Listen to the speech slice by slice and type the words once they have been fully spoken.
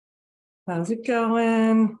How's it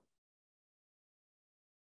going?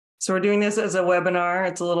 So we're doing this as a webinar.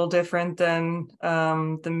 It's a little different than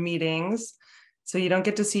the meetings. So you don't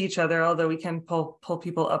get to see each other, although we can pull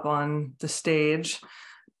people up on the stage.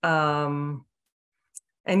 And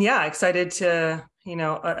yeah, excited to,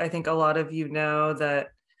 I think a lot of you know that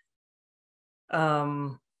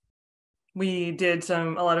we did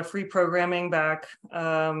a lot of free programming back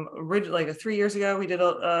like 3 years ago. We did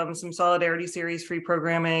some Solidarity series free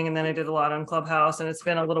programming, and then I did a lot on Clubhouse, and it's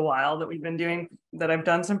been a little while that I've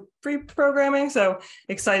done some free programming. So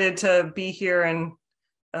excited to be here and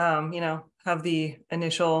have the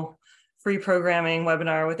initial free programming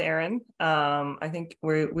webinar with Aaron. I think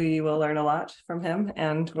we will learn a lot from him,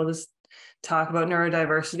 and we'll just talk about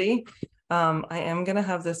neurodiversity. I am going to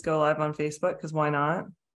have this go live on Facebook because why not?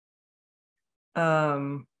 It's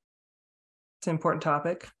an important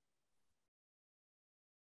topic.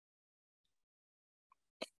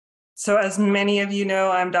 So as many of you know,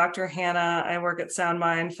 I'm Dr. Hannah. I work at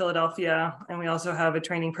SoundMind, Philadelphia, and we also have a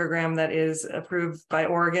training program that is approved by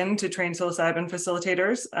Oregon to train psilocybin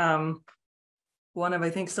facilitators. One of, I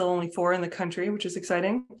think, still only 4 in the country, which is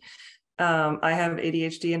exciting. I have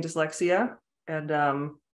ADHD and dyslexia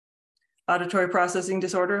and auditory processing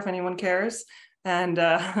disorder, if anyone cares. And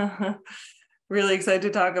really excited to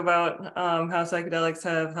talk about how psychedelics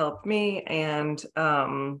have helped me and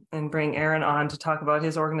bring Aaron on to talk about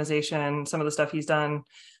his organization, some of the stuff he's done,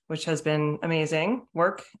 which has been amazing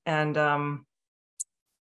work. And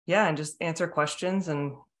yeah, and just answer questions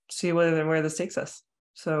and see where this takes us.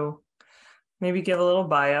 So maybe give a little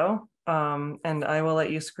bio, and I will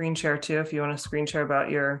let you screen share too if you want to screen share about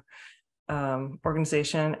your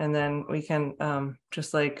organization, and then we can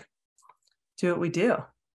just like do what we do,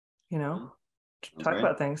 talk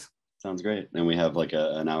about things. Sounds great. And we have like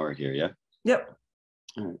an hour here, yeah? Yep.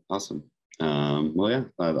 All right, awesome. Well, yeah,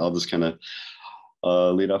 I'll just kind of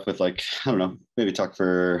lead off with like, I don't know, maybe talk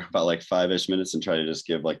for about like 5-ish minutes and try to just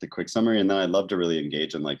give like the quick summary. And then I'd love to really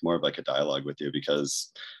engage in like more of like a dialogue with you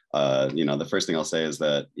because, the first thing I'll say is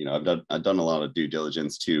that, I've done a lot of due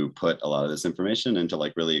diligence to put a lot of this information into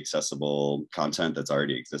like really accessible content that's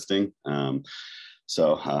already existing.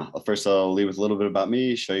 So first I'll leave with a little bit about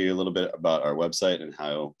me, show you a little bit about our website and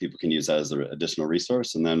how people can use that as an additional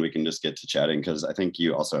resource. And then we can just get to chatting because I think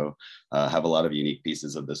you also have a lot of unique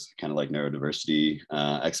pieces of this kind of like neurodiversity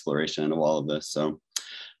exploration of all of this. So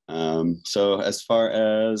as far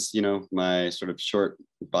as, my sort of short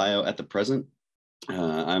bio at the present,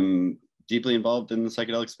 I'm deeply involved in the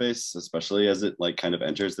psychedelic space, especially as it like kind of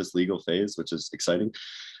enters this legal phase, which is exciting.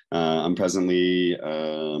 I'm presently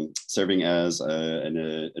serving as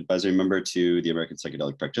an advisory member to the American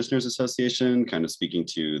Psychedelic Practitioners Association, kind of speaking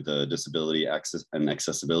to the disability access and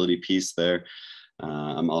accessibility piece there.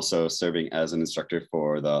 I'm also serving as an instructor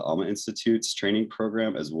for the Alma Institute's training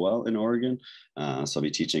program as well in Oregon. So I'll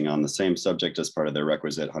be teaching on the same subject as part of their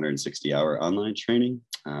requisite 160-hour online training.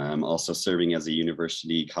 I'm also serving as a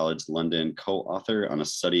University College London co-author on a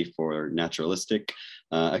study for naturalistic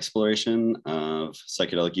exploration of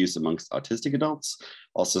psychedelic use amongst autistic adults.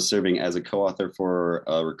 Also serving as a co-author for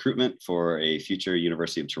recruitment for a future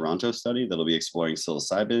University of Toronto study that'll be exploring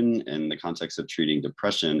psilocybin in the context of treating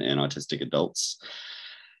depression in autistic adults.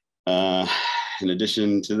 In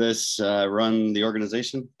addition to this, I run the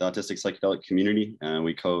organization, the Autistic Psychedelic Community, and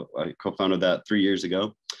I co-founded that 3 years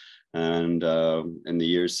ago. And in the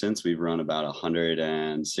years since, we've run about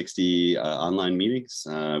 160 online meetings.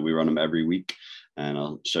 We run them every week, and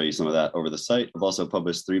I'll show you some of that over the site. I've also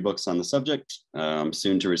published 3 books on the subject,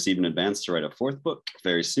 soon to receive an advance to write a 4th book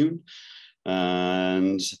very soon.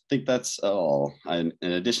 And I think that's all. In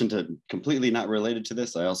addition to completely not related to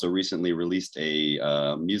this, I also recently released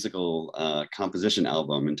a musical composition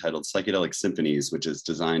album entitled Psychedelic Symphonies, which is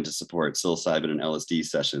designed to support psilocybin and LSD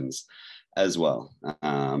sessions as well.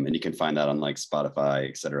 And you can find that on like Spotify,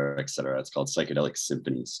 et cetera, et cetera. It's called Psychedelic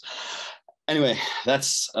Symphonies. Anyway,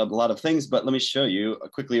 that's a lot of things, but let me show you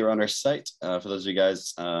quickly around our site. For those of you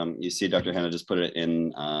guys, you see Dr. Hannah just put it in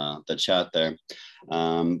the chat there.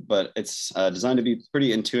 But it's designed to be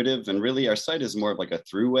pretty intuitive, and really our site is more of like a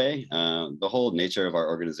throughway. The whole nature of our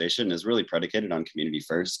organization is really predicated on community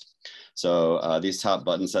first. So these top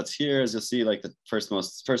button sets here, as you'll see, like the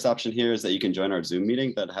first option here is that you can join our Zoom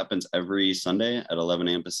meeting that happens every Sunday at 11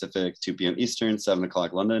 a.m. Pacific, 2 p.m. Eastern, 7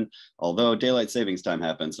 o'clock London, although daylight savings time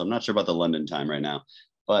happens. So I'm not sure about the London time right now.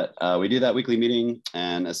 But we do that weekly meeting,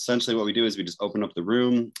 and essentially what we do is we just open up the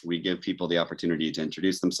room. We give people the opportunity to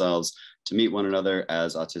introduce themselves, to meet one another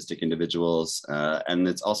as autistic individuals, and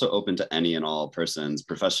it's also open to any and all persons,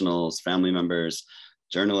 professionals, family members,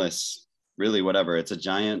 journalists, really whatever. It's a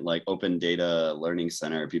giant like open data learning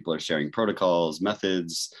center. People are sharing protocols,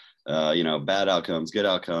 methods, bad outcomes, good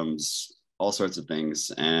outcomes, all sorts of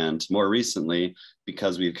things. And more recently,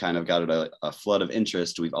 because we've kind of got a flood of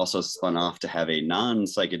interest, we've also spun off to have a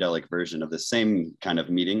non-psychedelic version of the same kind of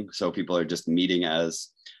meeting. So people are just meeting as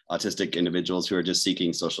autistic individuals who are just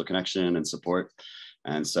seeking social connection and support.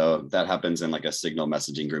 And so that happens in like a Signal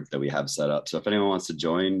messaging group that we have set up. So if anyone wants to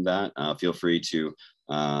join that, feel free to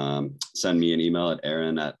send me an email at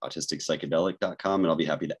aaron@autisticpsychedelic.com, and I'll be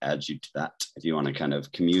happy to add you to that if you want to kind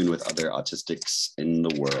of commune with other autistics in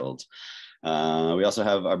the world. We also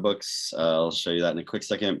have our books. I'll show you that in a quick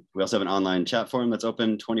second. We also have an online chat forum that's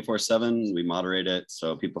open 24/7. We moderate it,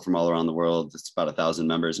 so people from all around the world, it's about 1,000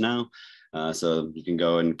 members now. So you can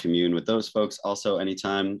go and commune with those folks also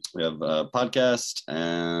anytime. We have a podcast,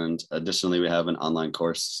 and additionally, we have an online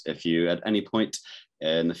course. If you at any point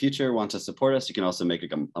in the future want to support us, you can also make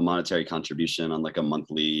a monetary contribution on like a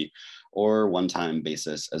monthly or one-time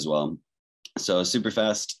basis as well. So super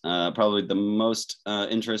fast, probably the most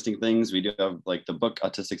interesting things, we do have like the book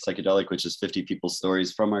Autistic Psychedelic, which is 50 people's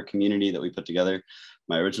stories from our community that we put together.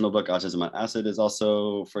 My original book, Autism on Acid, is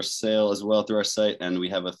also for sale as well through our site. And we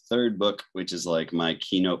have a third book, which is like my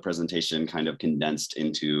keynote presentation kind of condensed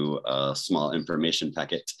into a small information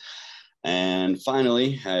packet. And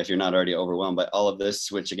finally, if you're not already overwhelmed by all of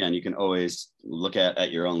this, which again, you can always look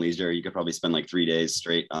at your own leisure, you could probably spend like 3 days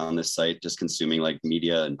straight on this site, just consuming like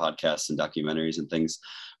media and podcasts and documentaries and things.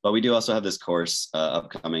 But we do also have this course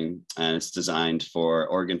upcoming, and it's designed for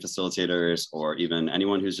organ facilitators or even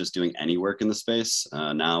anyone who's just doing any work in the space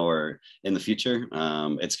now or in the future.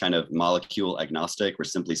 It's kind of molecule agnostic. We're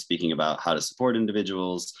simply speaking about how to support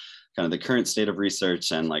individuals, kind of the current state of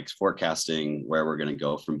research, and like forecasting where we're going to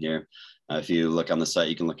go from here. If you look on the site,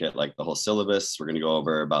 you can look at like the whole syllabus. We're going to go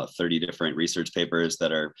over about 30 different research papers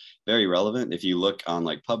that are very relevant. If you look on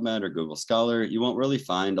like PubMed or Google Scholar, you won't really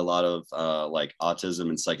find a lot of like autism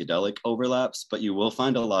and psychedelic overlaps, but you will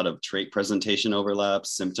find a lot of trait presentation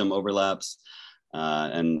overlaps, symptom overlaps,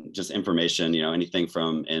 and just information, anything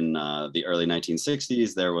from in the early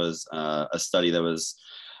 1960s, there was a study that was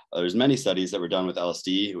there's many studies that were done with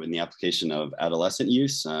LSD in the application of adolescent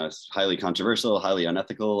use. Highly controversial, highly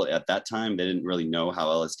unethical. At that time, they didn't really know how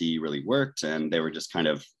LSD really worked, and they were just kind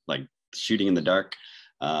of like shooting in the dark.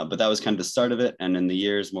 But that was kind of the start of it. And in the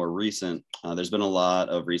years more recent, there's been a lot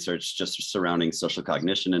of research just surrounding social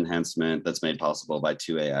cognition enhancement that's made possible by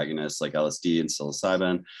 2A agonists like LSD and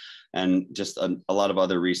psilocybin, and just a lot of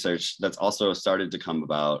other research that's also started to come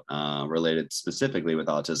about related specifically with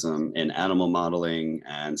autism in animal modeling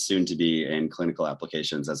and soon to be in clinical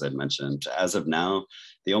applications, as I mentioned. As of now,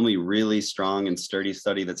 the only really strong and sturdy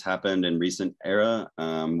study that's happened in recent era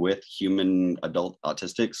with human adult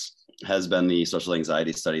autistics has been the social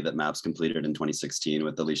anxiety study that MAPS completed in 2016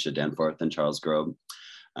 with Alicia Danforth and Charles Grobe.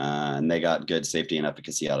 And they got good safety and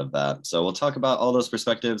efficacy out of that. So we'll talk about all those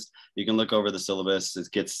perspectives. You can look over the syllabus. It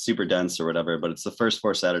gets super dense or whatever, but it's the first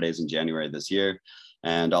 4 Saturdays in January this year.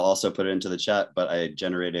 And I'll also put it into the chat, but I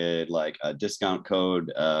generated like a discount code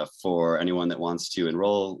for anyone that wants to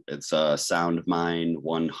enroll. It's SoundMind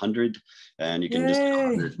 100, and you can just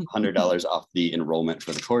 $100 off the enrollment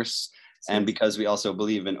for the course. And because we also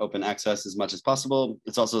believe in open access as much as possible,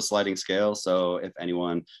 it's also a sliding scale. So if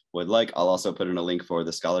anyone would like, I'll also put in a link for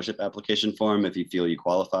the scholarship application form. If you feel you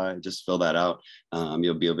qualify, just fill that out.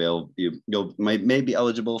 You'll be available. You'll may be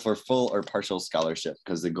eligible for full or partial scholarship,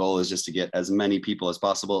 because the goal is just to get as many people as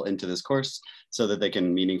possible into this course so that they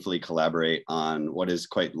can meaningfully collaborate on what is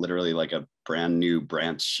quite literally like a brand new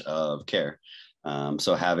branch of care.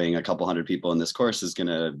 So having a couple hundred people in this course is going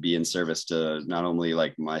to be in service to not only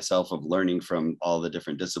like myself of learning from all the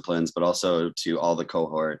different disciplines, but also to all the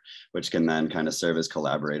cohort, which can then kind of serve as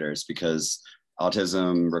collaborators, because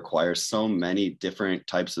autism requires so many different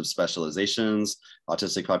types of specializations.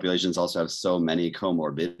 Autistic populations also have so many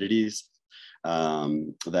comorbidities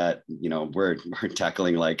that, we're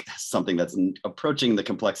tackling like something that's approaching the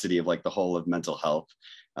complexity of like the whole of mental health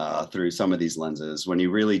through some of these lenses. When you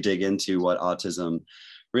really dig into what autism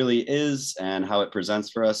really is and how it presents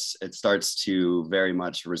for us, it starts to very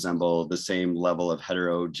much resemble the same level of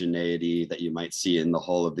heterogeneity that you might see in the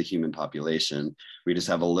whole of the human population. We just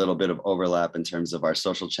have a little bit of overlap in terms of our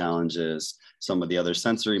social challenges, some of the other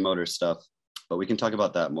sensory motor stuff, but we can talk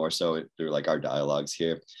about that more so through like our dialogues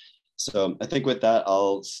here. So I think with that,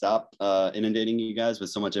 I'll stop inundating you guys with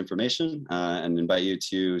so much information and invite you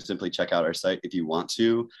to simply check out our site if you want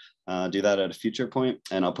to do that at a future point.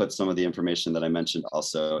 And I'll put some of the information that I mentioned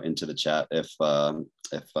also into the chat if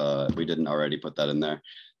we didn't already put that in there.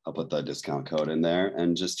 I'll put the discount code in there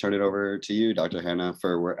and just turn it over to you, Dr. Hannah,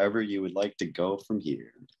 for wherever you would like to go from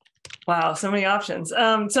here. Wow, so many options.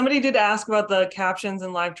 Somebody did ask about the captions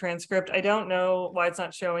and live transcript. I don't know why it's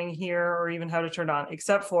not showing here or even how to turn it on,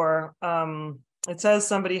 except for it says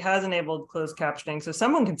somebody has enabled closed captioning, so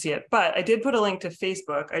someone can see it. But I did put a link to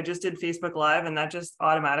Facebook. I just did Facebook Live, and that just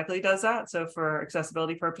automatically does that. So for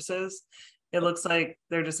accessibility purposes, it looks like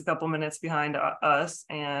they're just a couple minutes behind us,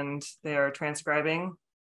 and they are transcribing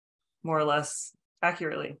more or less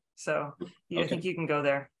accurately. So I think you can go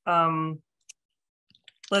there.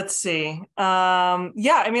 Let's see.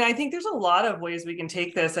 Yeah, I mean, I think there's a lot of ways we can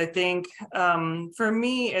take this. I think for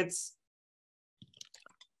me,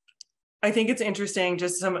 I think it's interesting,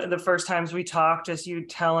 just some of the first times we talked, just you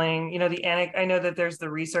telling, the anecdote. I know that there's the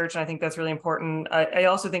research, and I think that's really important. I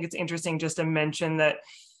also think it's interesting just to mention that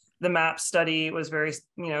the MAP study was very,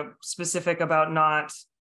 specific about not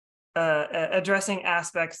addressing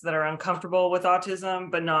aspects that are uncomfortable with autism,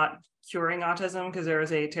 but not curing autism, because there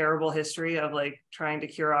is a terrible history of like trying to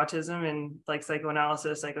cure autism in like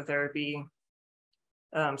psychoanalysis, psychotherapy,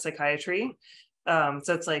 psychiatry. So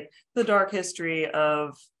it's like the dark history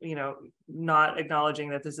of, not acknowledging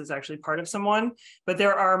that this is actually part of someone. But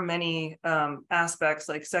there are many aspects,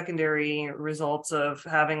 like secondary results of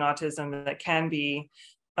having autism, that can be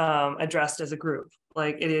addressed as a group.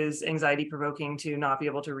 Like it is anxiety provoking to not be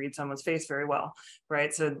able to read someone's face very well,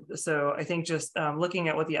 right? So I think just looking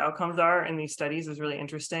at what the outcomes are in these studies is really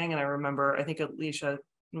interesting. And I remember, I think Alicia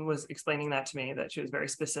was explaining that to me, that she was very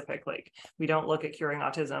specific, like we don't look at curing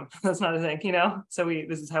autism. That's not a thing, so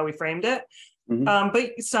this is how we framed it. Mm-hmm.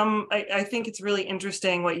 But I think it's really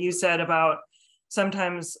interesting what you said about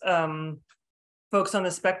sometimes folks on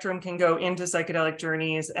the spectrum can go into psychedelic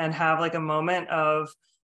journeys and have like a moment of,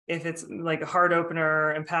 if it's like a heart opener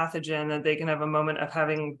and pathogen, that they can have a moment of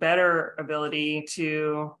having better ability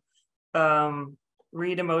to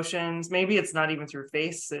read emotions. Maybe it's not even through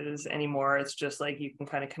faces anymore. It's just like you can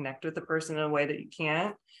kind of connect with the person in a way that you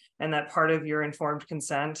can't. And that part of your informed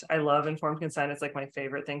consent, I love informed consent. It's like my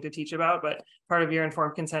favorite thing to teach about, but part of your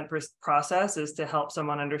informed consent process is to help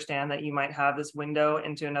someone understand that you might have this window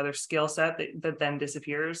into another skill set that then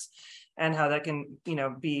disappears, and how that can,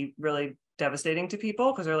 be really devastating to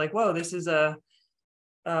people, because they're like, whoa, this is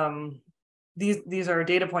these are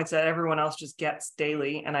data points that everyone else just gets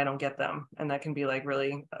daily and I don't get them, and that can be like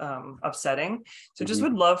really upsetting. So just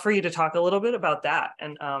would love for you to talk a little bit about that,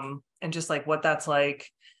 and just like what that's like.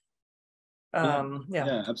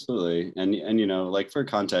 Yeah, absolutely. And like for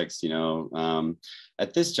context,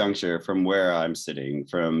 at this juncture, from where I'm sitting,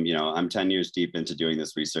 from I'm 10 years deep into doing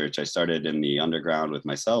this research. I started in the underground with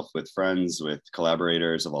myself, with friends, with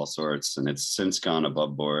collaborators of all sorts, and it's since gone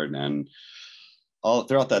above board. And all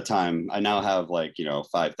throughout that time, I now have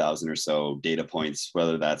 5,000 or so data points,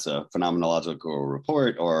 whether that's a phenomenological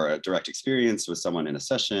report or a direct experience with someone in a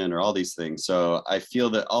session, or all these things. So I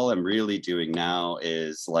feel that all I'm really doing now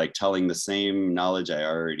is like telling the same knowledge I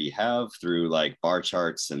already have through like bar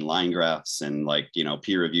charts and line graphs and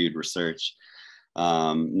peer-reviewed research.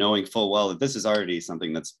 Knowing full well that this is already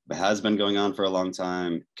something that has been going on for a long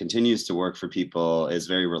time, continues to work for people, is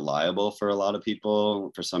very reliable for a lot of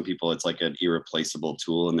people. For some people, it's like an irreplaceable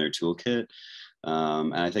tool in their toolkit.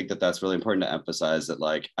 And I think that that's really important to emphasize, that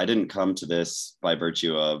like I didn't come to this by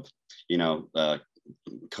virtue of,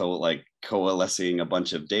 coalescing a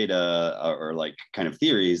bunch of data or like kind of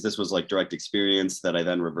theories. This was like direct experience that I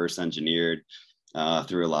then reverse engineered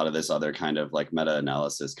through a lot of this other kind of like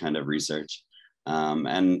meta-analysis kind of research.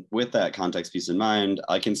 And with that context piece in mind,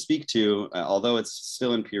 I can speak to, although it's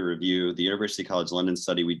still in peer review, the University College London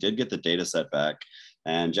study, we did get the data set back,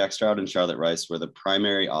 and Jack Stroud and Charlotte Rice were the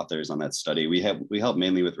primary authors on that study. We helped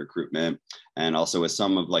mainly with recruitment, and also with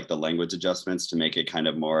some of like the language adjustments to make it kind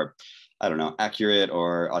of more, accurate,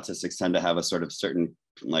 or autistics tend to have a sort of certain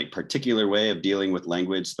like particular way of dealing with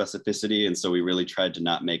language specificity. And so we really tried to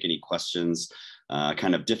not make any questions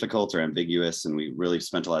kind of difficult or ambiguous. And we really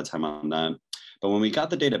spent a lot of time on that. But when we got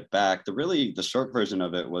the data back, the short version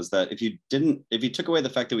of it was that if you took away the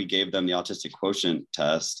fact that we gave them the autistic quotient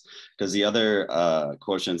test, because the other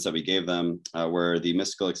quotients that we gave them were the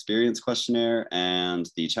mystical experience questionnaire and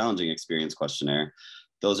the challenging experience questionnaire.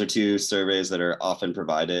 Those are two surveys that are often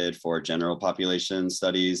provided for general population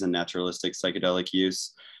studies and naturalistic psychedelic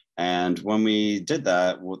use. And when we did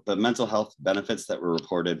that, the mental health benefits that were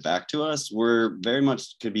reported back to us were very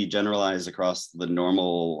much could be generalized across the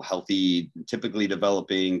normal, healthy, typically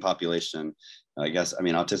developing population. I guess,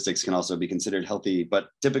 autistics can also be considered healthy, but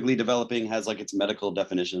typically developing has like its medical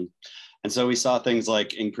definition. And so we saw things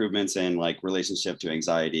like improvements in like relationship to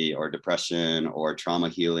anxiety or depression or trauma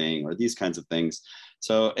healing or these kinds of things.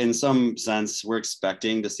 So in some sense, we're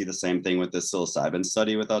expecting to see the same thing with this psilocybin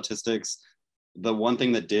study with autistics. The one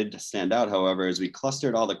thing that did stand out, however, is we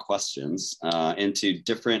clustered all the questions into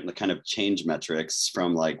different kind of change metrics,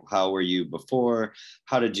 from like, how were you before?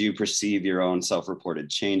 How did you perceive your own self-reported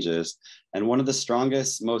changes? And one of the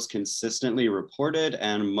strongest, most consistently reported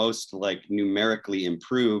and most like numerically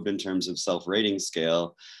improved in terms of self-rating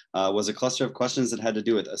scale was a cluster of questions that had to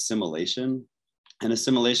do with assimilation. And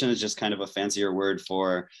assimilation is just kind of a fancier word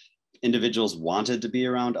for individuals wanted to be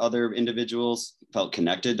around other individuals, felt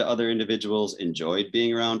connected to other individuals, enjoyed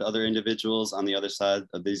being around other individuals on the other side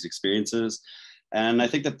of these experiences. And I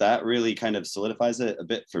think that that really kind of solidifies it a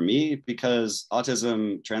bit for me, because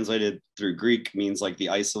autism translated through Greek means like the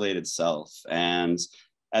isolated self. And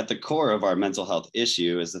at the core of our mental health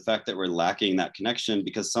issue is the fact that we're lacking that connection,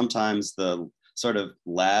 because sometimes the sort of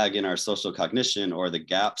lag in our social cognition or the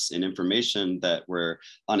gaps in information that we're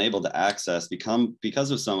unable to access become because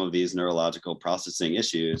of some of these neurological processing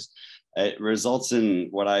issues. It results in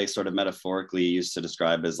what I sort of metaphorically used to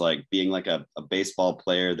describe as like being like a baseball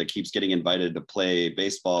player that keeps getting invited to play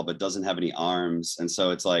baseball but doesn't have any arms. And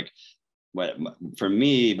so it's like, for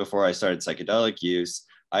me, before I started psychedelic use,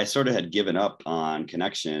 I sort of had given up on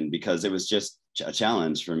connection because it was just a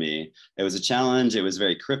challenge for me. It was a challenge. It was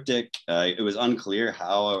very cryptic. It was unclear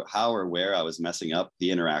how or where I was messing up the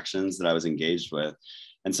interactions that I was engaged with.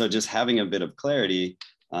 And so just having a bit of clarity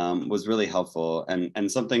was really helpful. And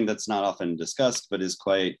something that's not often discussed, but is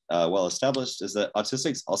quite well established, is that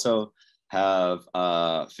autistics also have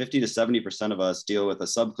 50 to 70% of us deal with a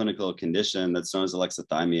subclinical condition that's known as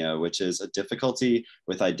alexithymia, which is a difficulty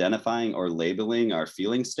with identifying or labeling our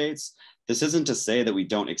feeling states. This isn't to say that we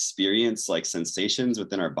don't experience like sensations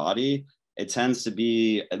within our body. It tends to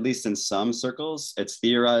be, at least in some circles, it's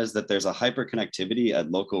theorized that there's a hyperconnectivity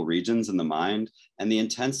at local regions in the mind, and the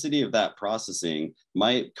intensity of that processing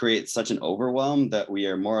might create such an overwhelm that we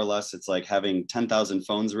are more or less, it's like having 10,000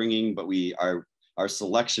 phones ringing, but our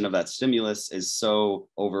selection of that stimulus is so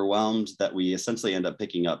overwhelmed that we essentially end up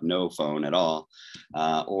picking up no phone at all,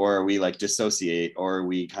 or we like dissociate, or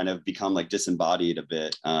we kind of become like disembodied a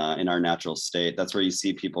bit in our natural state. That's where you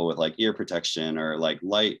see people with like ear protection or like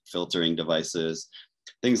light filtering devices,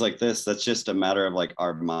 things like this. That's just a matter of like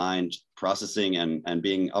our mind processing and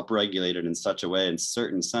being upregulated in such a way in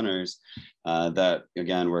certain centers that,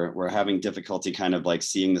 again, we're having difficulty kind of like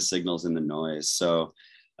seeing the signals in the noise. So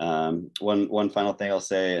one final thing I'll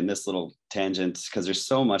say in this little tangent, because there's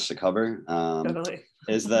so much to cover, Totally.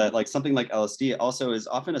 is that like something like LSD also is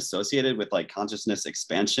often associated with like consciousness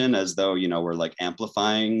expansion, as though, you know, we're like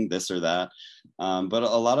amplifying this or that. But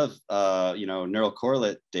a lot of, you know, neural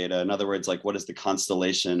correlate data, in other words, like what is the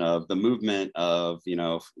constellation of the movement of, you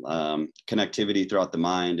know, connectivity throughout the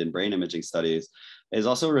mind in brain imaging studies, is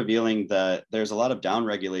also revealing that there's a lot of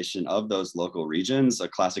downregulation of those local regions. A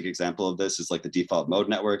classic example of this is like the default mode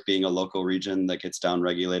network being a local region that gets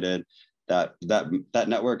downregulated. That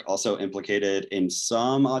network also implicated in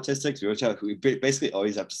some autistics, which we basically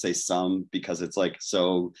always have to say some because it's like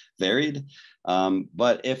so varied.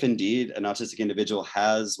 But if indeed an autistic individual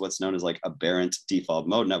has what's known as like aberrant default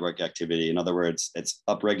mode network activity, in other words, it's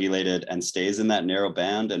upregulated and stays in that narrow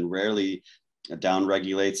band and rarely down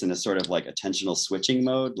regulates in a sort of like attentional switching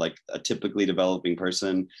mode, like a typically developing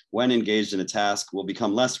person when engaged in a task will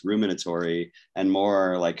become less ruminatory and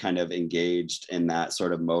more like kind of engaged in that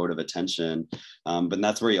sort of mode of attention. But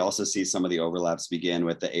that's where you also see some of the overlaps begin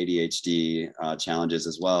with the ADHD challenges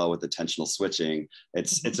as well with attentional switching.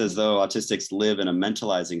 It's as though autistics live in a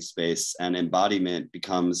mentalizing space, and embodiment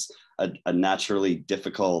becomes a naturally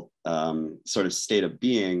difficult sort of state of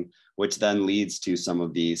being, which then leads to some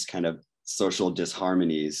of these kind of social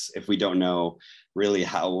disharmonies if we don't know really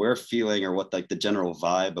how we're feeling or what like the general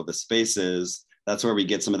vibe of a space is. That's where we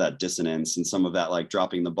get some of that dissonance and some of that like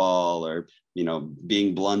dropping the ball, or, you know,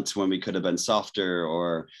 being blunt when we could have been softer,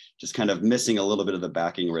 or just kind of missing a little bit of the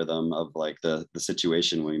backing rhythm of like the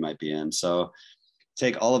situation we might be in. So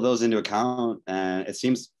take all of those into account, and it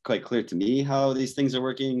seems quite clear to me how these things are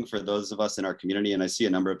working for those of us in our community. And I see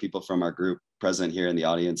a number of people from our group present here in the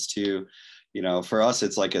audience too. You know, for us,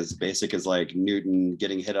 it's like as basic as like Newton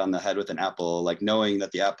getting hit on the head with an apple, like knowing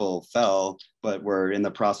that the apple fell, but we're in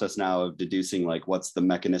the process now of deducing like what's the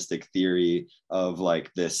mechanistic theory of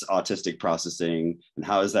like this autistic processing and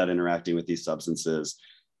how is that interacting with these substances.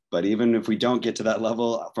 But even if we don't get to that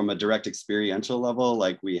level from a direct experiential level,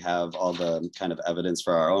 like we have all the kind of evidence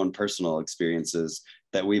for our own personal experiences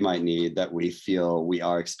that we might need, that we feel we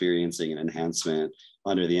are experiencing an enhancement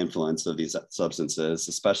under the influence of these substances,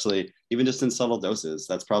 especially even just in subtle doses.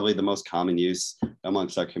 That's probably the most common use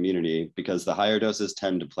amongst our community, because the higher doses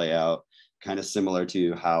tend to play out kind of similar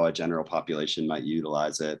to how a general population might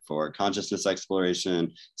utilize it for consciousness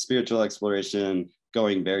exploration, spiritual exploration,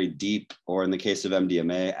 going very deep, or in the case of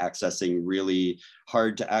MDMA, accessing really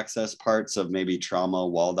hard to access parts of maybe trauma,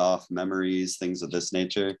 walled off memories, things of this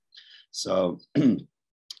nature. So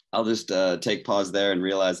I'll just take pause there and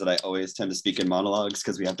realize that I always tend to speak in monologues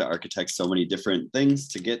because we have to architect so many different things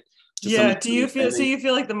to get to yeah. Do you feel, so you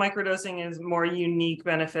feel like the microdosing is more unique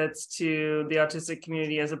benefits to the autistic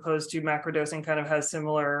community as opposed to macrodosing kind of has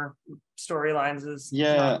similar storylines as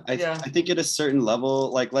I think at a certain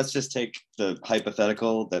level, like let's just take the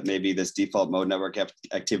hypothetical that maybe this default mode network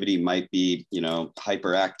activity might be, you know,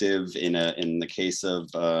 hyperactive in the case of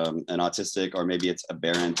an autistic, or maybe it's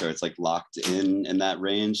aberrant or it's like locked in that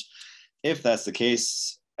range. If that's the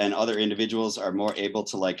case, and other individuals are more able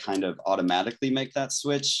to like kind of automatically make that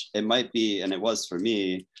switch, it might be, and it was for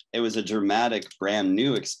me, it was a dramatic brand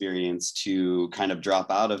new experience to kind of drop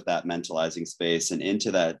out of that mentalizing space and into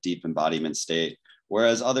that deep embodiment state.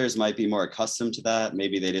 Whereas others might be more accustomed to that.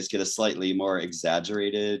 Maybe they just get a slightly more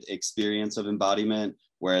exaggerated experience of embodiment,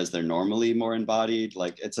 whereas they're normally more embodied.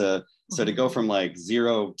 Like it's a, so to go from like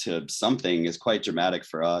 0 to something is quite dramatic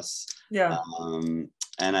for us. Yeah.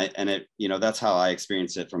 And it, you know, that's how I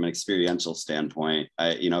experienced it from an experiential standpoint.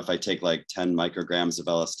 You know, if I take like 10 micrograms of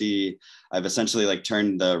LSD, I've essentially like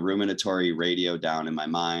turned the ruminatory radio down in my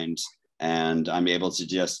mind, and I'm able to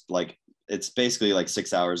just like, it's basically like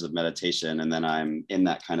 6 hours of meditation, and then I'm in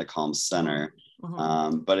that kind of calm center.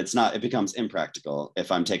 But it's not, it becomes impractical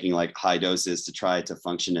if I'm taking like high doses to try to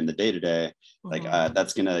function in the day-to-day. Like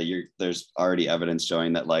that's gonna, there's already evidence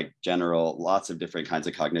showing that like lots of different kinds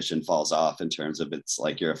of cognition falls off in terms of it's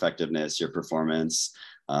like your effectiveness, your performance,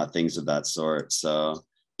 things of that sort. So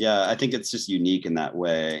yeah, I think it's just unique in that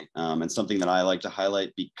way, and something that I like to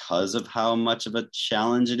highlight because of how much of a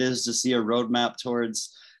challenge it is to see a roadmap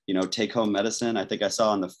towards, you know, take-home medicine. I think I saw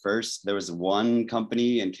on the first, there was one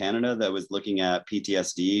company in Canada that was looking at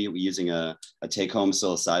PTSD using a take-home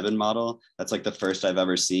psilocybin model. That's like the first I've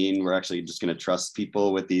ever seen. We're actually just going to trust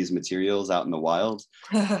people with these materials out in the wild.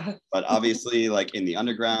 But obviously, like in the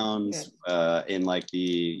underground, in like the,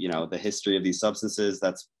 you know, the history of these substances,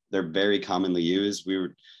 they're very commonly used.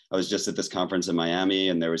 I was just at this conference in Miami,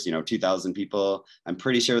 and there was, you know, 2,000 people. I'm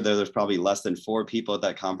pretty sure there was probably less than 4 people at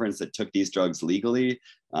that conference that took these drugs legally.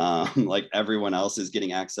 Like everyone else is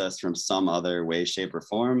getting access from some other way, shape, or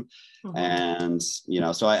form. And, you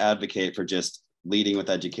know, so I advocate for just leading with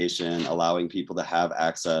education, allowing people to have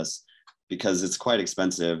access, because it's quite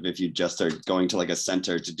expensive if you just are going to like a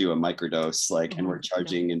center to do a microdose, like, and we're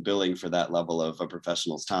charging and billing for that level of a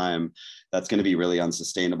professional's time. That's going to be really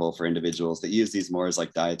unsustainable for individuals that use these more as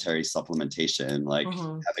like dietary supplementation, like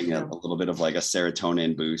having a little bit of like a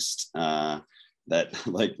serotonin boost. That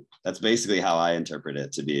like, that's basically how I interpret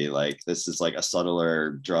it to be. Like, this is like a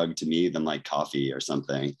subtler drug to me than like coffee or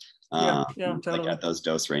something. Totally. Like at those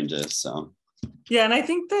dose ranges. So yeah, and I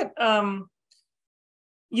think that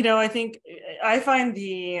you know, I think I find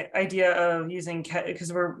the idea of using,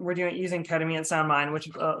 because we're using ketamine at SoundMind, which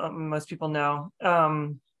most people know,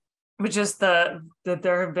 but just that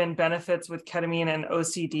there have been benefits with ketamine and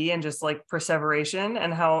OCD and just like perseveration,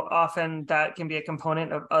 and how often that can be a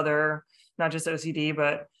component of other, not just OCD,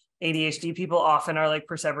 but ADHD people often are like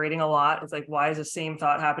perseverating a lot. It's like, why is the same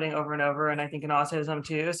thought happening over and over? And I think in autism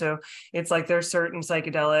too. So it's like there's certain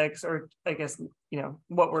psychedelics, or I guess, you know,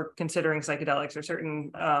 what we're considering psychedelics, or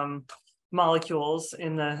certain molecules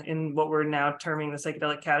in what we're now terming the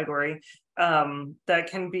psychedelic category, that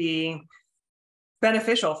can be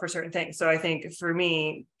beneficial for certain things. So I think for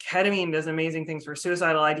me, ketamine does amazing things for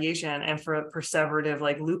suicidal ideation and for perseverative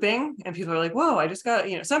like looping. And people are like, whoa, I just got,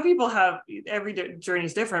 you know, some people have, every journey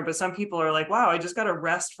is different, but some people are like, wow, I just got to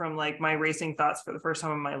rest from like my racing thoughts for the first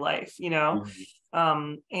time in my life, you know?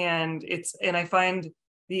 And I find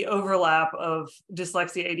the overlap of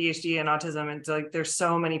dyslexia, ADHD, and autism, it's like, there's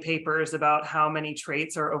so many papers about how many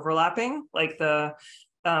traits are overlapping, like the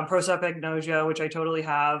prosopagnosia, which I totally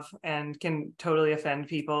have and can totally offend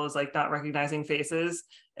people, is like not recognizing faces.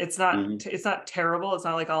 It's not it's not terrible. It's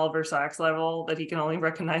not like Oliver Sacks level that he can only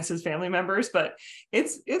recognize his family members, but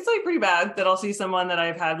it's like pretty bad that I'll see someone that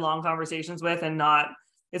I've had long conversations with and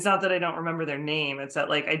it's not that I don't remember their name, it's that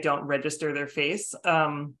like I don't register their face.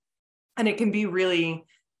 And it can be really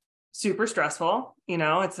super stressful, you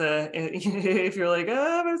know. If you're like,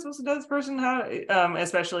 oh, am I supposed to know this person? How,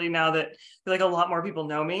 especially now that like a lot more people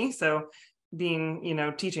know me. So being, you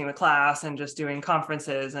know, teaching the class and just doing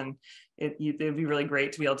conferences, and it'd be really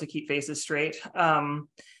great to be able to keep faces straight. But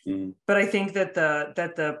I think that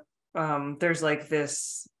there's like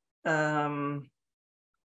this,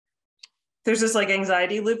 there's this like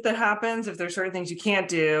anxiety loop that happens if there's certain things you can't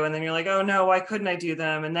do, and then you're like, oh no, why couldn't I do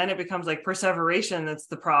them? And then it becomes like perseveration that's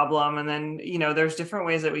the problem. And then, you know, there's different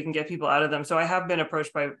ways that we can get people out of them. So I have been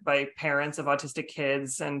approached by parents of autistic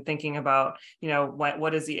kids and thinking about, you know,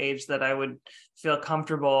 what is the age that I would feel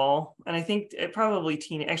comfortable. And I think it probably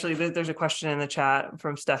actually there's a question in the chat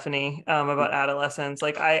from Stephanie about adolescents.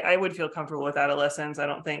 Like I would feel comfortable with adolescents. I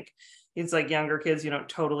don't think it's like younger kids, you don't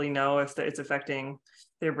totally know if it's affecting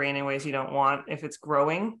their brain in ways you don't want if it's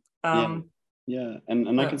growing. Yeah.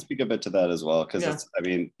 And I can speak a bit to that as well, because it's, I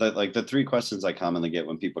mean, the three questions I commonly get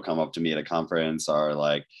when people come up to me at a conference are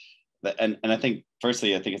like, and I think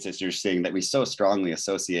firstly, I think it's interesting that we so strongly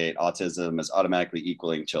associate autism as automatically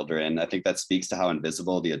equaling children. I think that speaks to how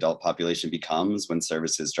invisible the adult population becomes when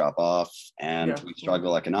services drop off and we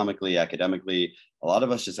struggle economically, academically. A lot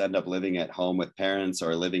of us just end up living at home with parents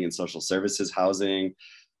or living in social services housing.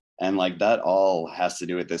 And like that all has to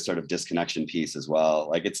do with this sort of disconnection piece as well.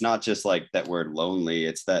 Like, it's not just like that we're lonely.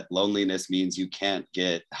 It's that loneliness means you can't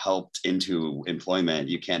get helped into employment.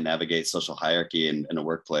 You can't navigate social hierarchy in a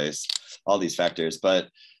workplace, all these factors. But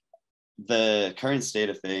the current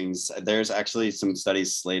state of things, there's actually some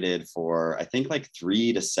studies slated for, I think like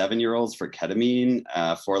 3 to 7 year olds for ketamine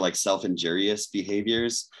for like self-injurious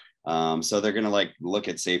behaviors. So they're going to like look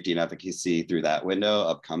at safety and efficacy through that window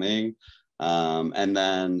upcoming. And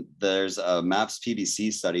then there's a MAPS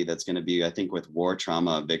PBC study that's going to be, I think, with war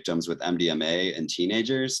trauma victims with MDMA and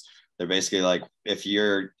teenagers. They're basically like, if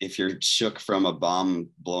you're shook from a bomb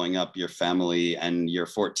blowing up your family and you're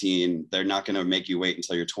 14, they're not going to make you wait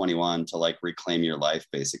until you're 21 to like reclaim your life.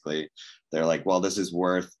 Basically, they're like, well, this is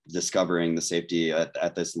worth discovering the safety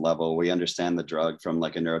at this level. We understand the drug from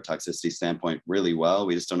like a neurotoxicity standpoint really well.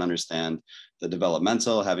 We just don't understand the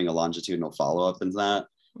developmental, having a longitudinal follow-up in that.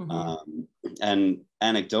 And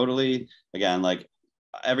anecdotally, again, like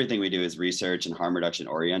everything we do is research and harm reduction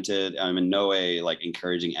oriented. I'm in no way like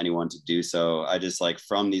encouraging anyone to do so. I just like,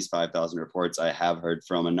 from these 5,000 reports, I have heard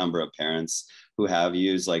from a number of parents who have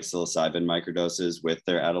used like psilocybin microdoses with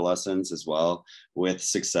their adolescents as well, with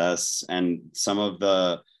success. And some of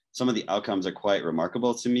the outcomes are quite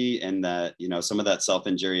remarkable to me, in that, you know, some of that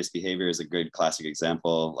self-injurious behavior is a good classic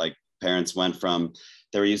example. Like, parents went from,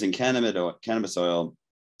 they were using cannabis oil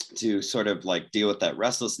to sort of like deal with that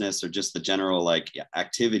restlessness or just the general like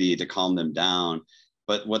activity to calm them down.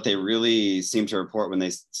 But what they really seemed to report when they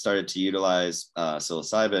started to utilize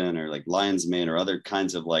psilocybin or like lion's mane or other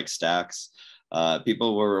kinds of like stacks,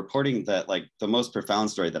 people were reporting that like the most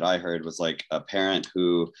profound story that I heard was like a parent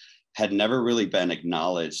who had never really been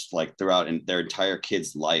acknowledged like throughout their entire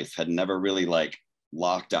kid's life, had never really like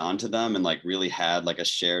locked onto them and like really had like a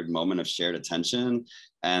shared moment of shared attention.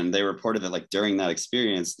 And they reported that like during that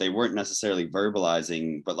experience, they weren't necessarily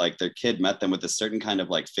verbalizing, but like their kid met them with a certain kind of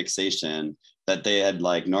like fixation that they had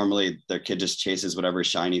like, normally their kid just chases whatever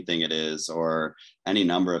shiny thing it is or any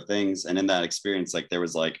number of things. And in that experience, like there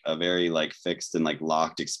was like a very like fixed and like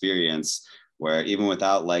locked experience where even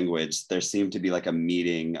without language, there seemed to be like a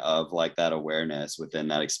meeting of like that awareness within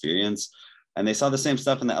that experience. And they saw the same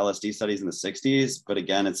stuff in the LSD studies in the 60s. But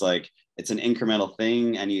again, it's like, it's an incremental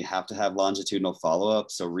thing and you have to have longitudinal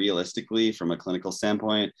follow-up. So realistically, from a clinical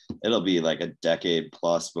standpoint, it'll be like a decade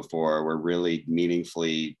plus before we're really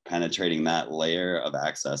meaningfully penetrating that layer of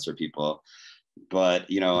access for people.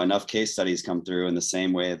 But, you know, enough case studies come through in the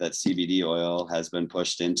same way that CBD oil has been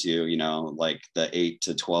pushed into, you know, like the 8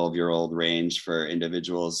 to 12-year-old range for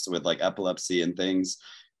individuals with like epilepsy and things.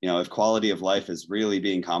 You know, if quality of life is really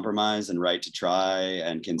being compromised and right to try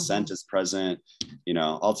and consent is present, you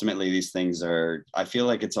know, ultimately these things are, I feel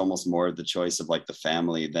like it's almost more the choice of like the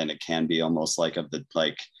family than it can be almost like of the,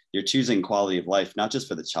 like you're choosing quality of life, not just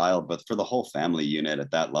for the child, but for the whole family unit at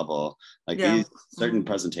that level. Like these certain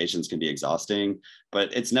presentations can be exhausting,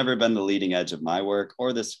 but it's never been the leading edge of my work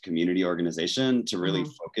or this community organization to really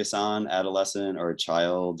focus on adolescent or a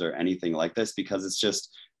child or anything like this, because it's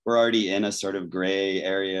just, we're already in a sort of gray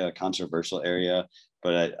area, controversial area.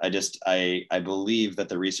 But I believe that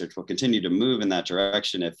the research will continue to move in that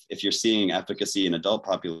direction. If you're seeing efficacy in adult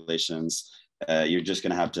populations, you're just going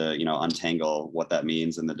to have to, you know, untangle what that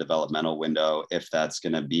means in the developmental window, if that's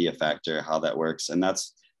going to be a factor, how that works. And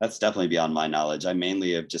that's definitely beyond my knowledge. I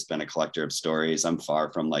mainly have just been a collector of stories. I'm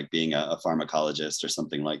far from like being a pharmacologist or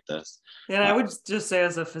something like this. And I would just say,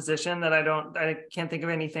 as a physician, that I can't think of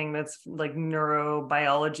anything that's like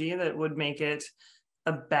neurobiology that would make it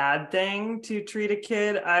a bad thing to treat a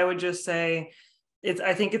kid. I would just say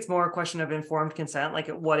I think it's more a question of informed consent. Like,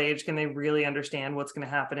 at what age can they really understand what's going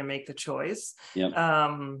to happen and make the choice?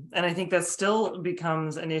 And I think that still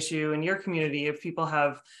becomes an issue in your community if people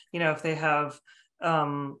have, you know, if they have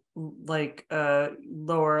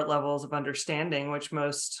lower levels of understanding, which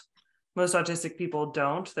most autistic people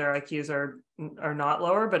don't. Their IQs are not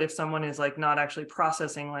lower, but if someone is like not actually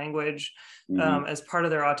processing language as part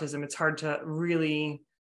of their autism, it's hard to really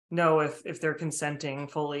know if they're consenting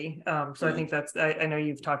fully. So I think that's, I know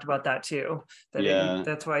you've talked about that too, that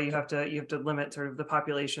that's why you have to limit sort of the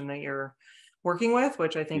population that you're working with,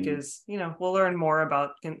 which I think is, we'll learn more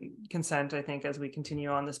about consent, I think, as we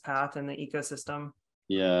continue on this path in the ecosystem.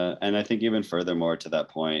 Yeah. And I think even furthermore to that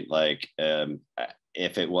point, like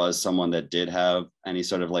if it was someone that did have any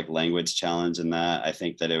sort of like language challenge in that, I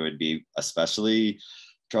think that it would be especially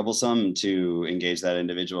troublesome to engage that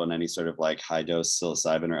individual in any sort of like high dose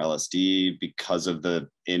psilocybin or LSD because of the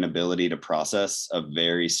inability to process a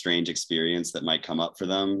very strange experience that might come up for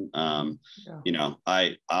them.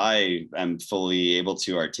 I am fully able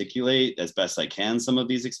to articulate as best I can some of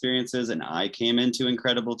these experiences, and I came into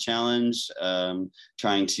incredible challenge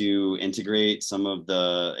trying to integrate some of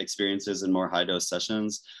the experiences in more high dose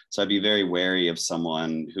sessions. So I'd be very wary of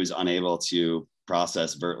someone who's unable to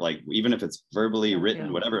process like even if it's verbally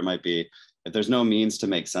written, whatever it might be, if there's no means to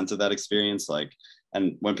make sense of that experience. Like,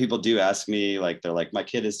 and when people do ask me, like, they're like, my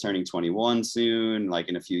kid is turning 21 soon, like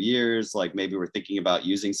in a few years, like maybe we're thinking about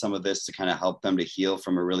using some of this to kind of help them to heal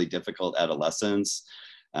from a really difficult adolescence.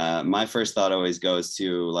 My first thought always goes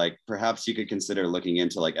to like, perhaps you could consider looking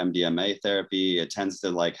into like MDMA therapy. It tends to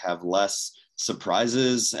like have less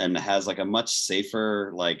surprises and has like a much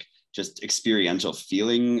safer, like just experiential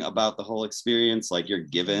feeling about the whole experience. Like you're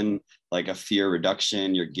given like a fear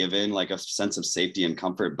reduction, you're given like a sense of safety and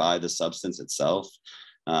comfort by the substance itself.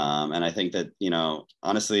 And I think that,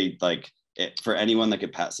 honestly, like for anyone that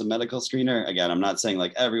could pass a medical screener, again, I'm not saying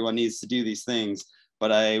like everyone needs to do these things,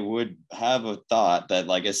 but I would have a thought that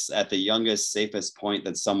like it's at the youngest, safest point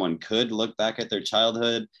that someone could look back at their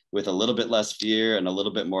childhood with a little bit less fear and a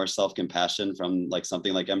little bit more self-compassion from like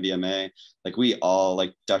something like MDMA. Like we all,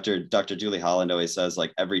 like Dr. Julie Holland always says,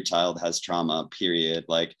 like every child has trauma, period.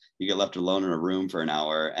 Like you get left alone in a room for an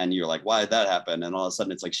hour and you're like, why did that happen? And all of a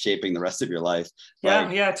sudden it's like shaping the rest of your life.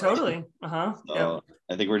 Yeah, totally. So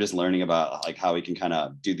I think we're just learning about like how we can kind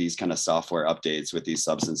of do these kind of software updates with these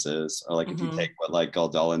substances. Or like if you take what like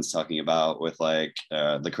Galdolin's talking about with like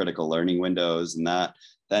the critical learning windows and that,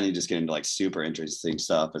 then you just get into like super interesting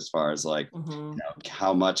stuff as far as like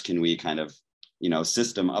how much can we kind of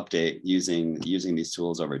system update using these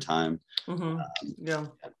tools over time.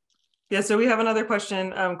 Yeah, so we have another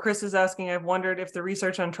question. Chris is asking, I've wondered if the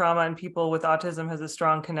research on trauma in people with autism has a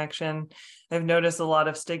strong connection. I've noticed a lot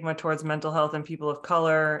of stigma towards mental health, and people of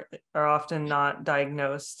color are often not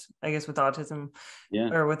diagnosed, I guess, with autism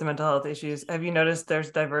or with the mental health issues. Have you noticed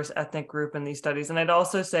there's diverse ethnic group in these studies? And I'd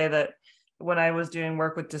also say that when I was doing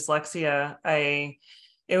work with dyslexia,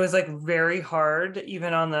 it was like very hard,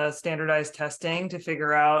 even on the standardized testing, to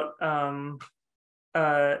figure out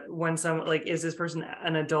when someone like, is this person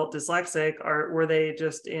an adult dyslexic, or were they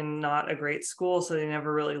just in not a great school, so they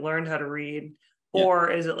never really learned how to read, or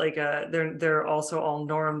is it like they're also all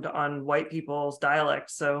normed on white people's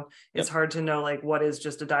dialects, so it's hard to know like what is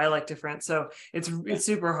just a dialect difference. So it's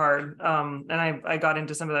super hard, and I got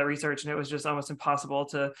into some of that research and it was just almost impossible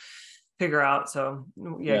to figure out. So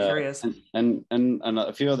curious. And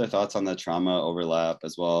a few other thoughts on the trauma overlap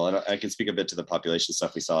as well. I can speak a bit to the population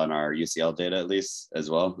stuff we saw in our UCL data at least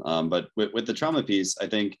as well. But with the trauma piece, I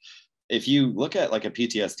think if you look at like a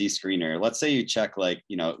PTSD screener, let's say you check like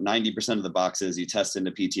 90% of the boxes, you test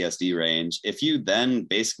into PTSD range. If you then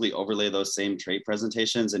basically overlay those same trait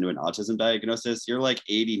presentations into an autism diagnosis, you're like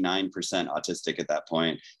 89% autistic at that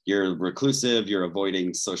point. You're reclusive, you're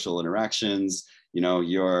avoiding social interactions,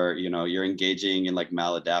 you're engaging in like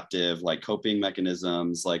maladaptive like coping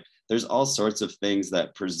mechanisms. Like there's all sorts of things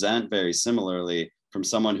that present very similarly from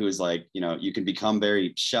someone who's like, you can become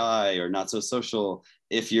very shy or not so social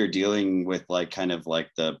if you're dealing with like kind of like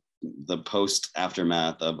the post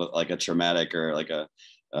aftermath of like a traumatic or like a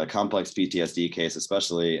complex PTSD case,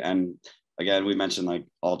 especially. And again, we mentioned like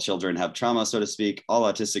all children have trauma, so to speak. All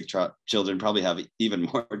autistic children probably have even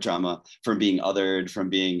more trauma from being othered, from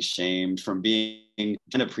being shamed, from being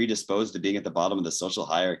kind of predisposed to being at the bottom of the social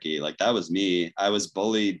hierarchy. Like that was me. I was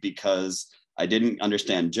bullied because I didn't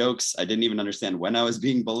understand jokes. I didn't even understand when I was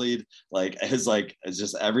being bullied. It's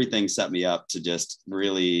just everything set me up to just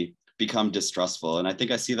really become distrustful. And I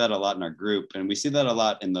think I see that a lot in our group, and we see that a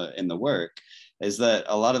lot in the work, is that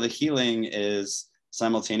a lot of the healing is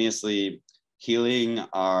simultaneously healing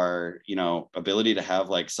our ability to have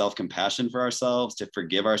like self-compassion for ourselves, to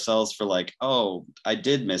forgive ourselves for like, oh, I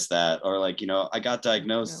did miss that, or like I got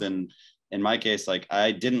diagnosed and in my case, like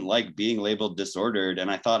I didn't like being labeled disordered, and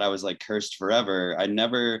I thought I was like cursed forever.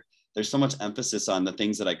 There's so much emphasis on the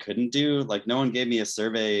things that I couldn't do. Like no one gave me a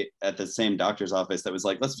survey at the same doctor's office that was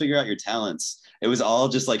like, let's figure out your talents. It was all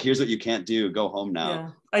just like, here's what you can't do, go home now. Yeah.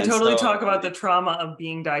 I And totally so, talk about the trauma of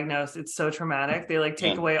being diagnosed. It's so traumatic. They like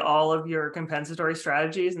take yeah. away all of your compensatory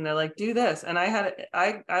strategies and they're like, do this. And I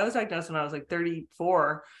was diagnosed when I was like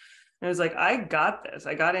 34. And it was like, I got this.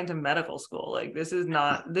 I got into medical school. Like,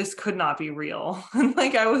 this could not be real. And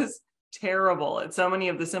like, I was terrible at so many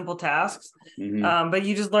of the simple tasks. But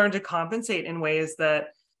you just learn to compensate in ways that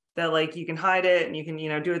like you can hide it and you can,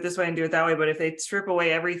 do it this way and do it that way. But if they strip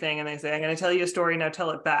away everything and they say, I'm going to tell you a story, now tell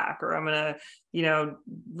it back, or I'm going to,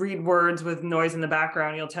 read words with noise in the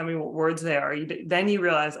background, you'll tell me what words they are. Then you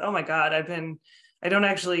realize, oh my God, I don't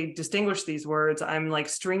actually distinguish these words. I'm like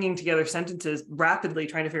stringing together sentences rapidly,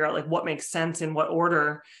 trying to figure out like what makes sense in what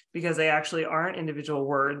order, because they actually aren't individual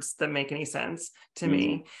words that make any sense to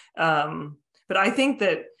me. But I think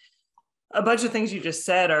that a bunch of things you just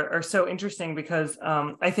said are so interesting because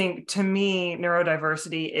I think to me,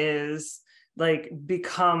 neurodiversity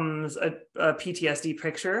becomes a PTSD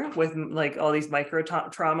picture with like all these micro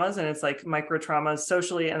traumas, and it's like micro traumas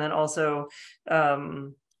socially, and then also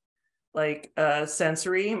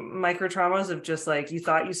sensory micro traumas of just like, you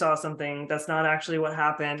thought you saw something that's not actually what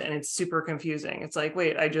happened, and it's super confusing. It's like,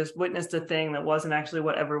 wait, I just witnessed a thing that wasn't actually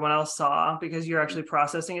what everyone else saw, because you're actually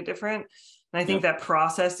processing it different. And I think that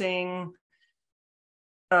processing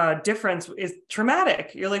difference is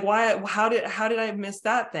traumatic. You're like, how did I miss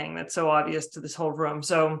that thing that's so obvious to this whole room?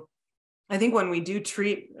 So I think when we do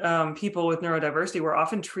treat people with neurodiversity, we're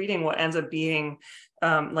often treating what ends up being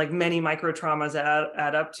like many micro traumas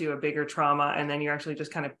add up to a bigger trauma, and then you're actually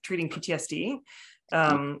just kind of treating PTSD.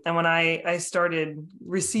 And when I started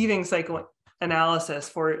receiving psychoanalysis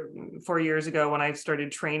 4 years ago, when I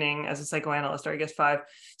started training as a psychoanalyst, or I guess 5,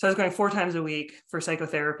 so I was going 4 times a week for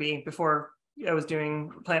psychotherapy before I was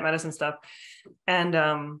doing plant medicine stuff,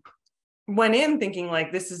 and went in thinking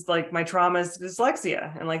like, this is like my trauma is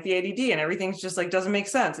dyslexia and like the ADD, and everything's just like doesn't make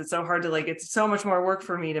sense. It's so hard to like, it's so much more work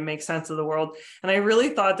for me to make sense of the world. And I really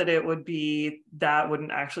thought that that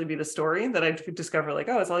wouldn't actually be the story, that I could discover like,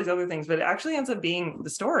 oh, it's all these other things, but it actually ends up being the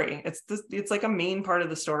story. It's like a main part of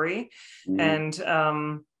the story. And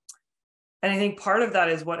I think part of that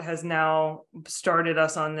is what has now started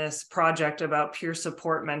us on this project about peer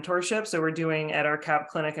support mentorship. So we're doing at our CAP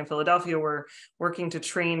clinic in Philadelphia, we're working to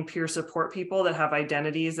train peer support people that have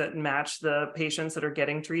identities that match the patients that are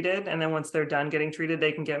getting treated. And then once they're done getting treated,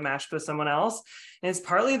 they can get matched with someone else. And it's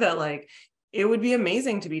partly that like, it would be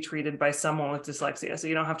amazing to be treated by someone with dyslexia, so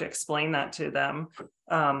you don't have to explain that to them.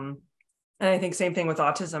 And I think same thing with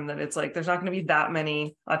autism, that it's like, there's not going to be that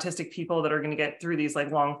many autistic people that are going to get through these like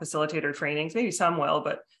long facilitator trainings. Maybe some will,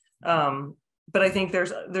 but I think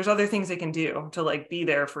there's other things they can do to like be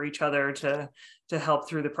there for each other to help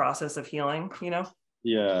through the process of healing,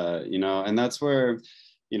 Yeah. And that's where,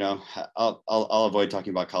 I'll avoid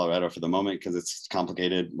talking about Colorado for the moment because it's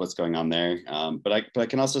complicated what's going on there. But I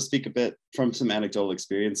can also speak a bit from some anecdotal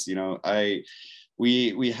experience.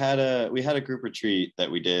 We had a group retreat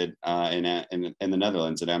that we did in the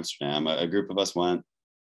Netherlands, in Amsterdam. A group of us went,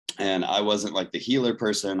 and I wasn't like the healer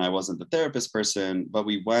person, I wasn't the therapist person, but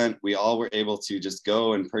we all were able to just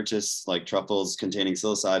go and purchase like truffles containing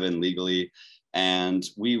psilocybin legally. And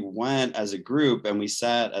we went as a group and we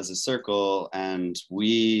sat as a circle and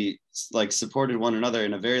we like supported one another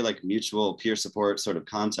in a very like mutual peer support sort of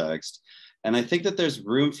context. And I think that there's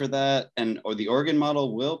room for that, or the Oregon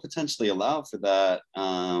model will potentially allow for that.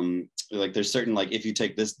 Like there's certain, like if you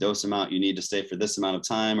take this dose amount, you need to stay for this amount of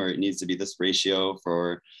time, or it needs to be this ratio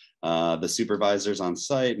for the supervisors on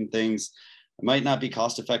site and things. It might not be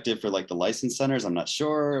cost effective for like the license centers. I'm not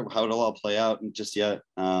sure how it'll all play out just yet.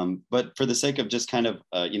 But for the sake of just kind of,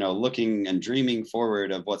 looking and dreaming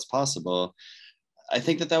forward of what's possible, I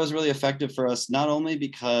think that was really effective for us, not only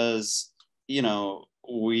because,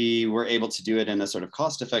 we were able to do it in a sort of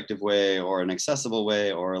cost-effective way or an accessible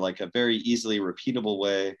way or like a very easily repeatable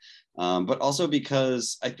way, but also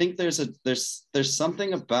because I think there's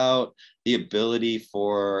something about the ability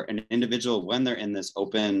for an individual when they're in this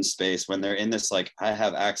open space, when they're in this like, I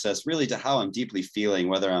have access really to how I'm deeply feeling,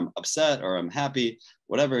 whether I'm upset or I'm happy,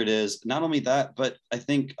 whatever it is. Not only that, but I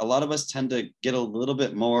think a lot of us tend to get a little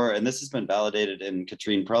bit more, and this has been validated in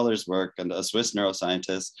Katrine Preller's work, and a Swiss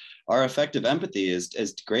neuroscientist, our affective empathy is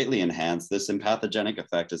greatly enhanced, this empathogenic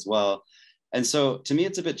effect as well. And so to me,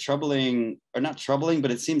 it's a bit troubling, or not troubling,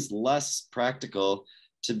 but it seems less practical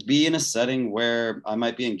to be in a setting where I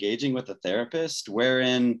might be engaging with a therapist,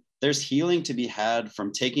 wherein there's healing to be had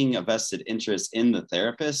from taking a vested interest in the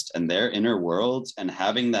therapist and their inner world and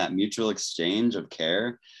having that mutual exchange of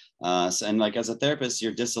care. And like as a therapist,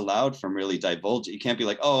 you're disallowed from really divulging. You can't be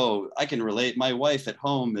like, oh, I can relate. My wife at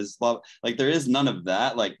home is blah. Like there is none of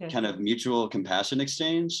that, like kind of mutual compassion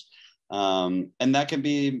exchange. And that can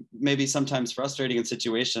be maybe sometimes frustrating in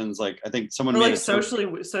situations. Like I think someone made like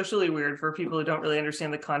socially weird for people who don't really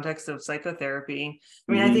understand the context of psychotherapy.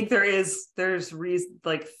 I mean, I think there's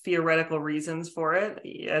like theoretical reasons for it.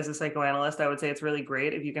 As a psychoanalyst, I would say it's really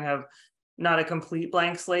great if you can have not a complete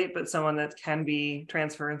blank slate, but someone that can be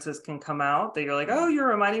transferences can come out that you're like, oh, you're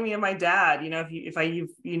reminding me of my dad. You know, if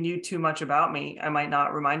you knew too much about me, I might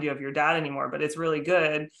not remind you of your dad anymore, but it's really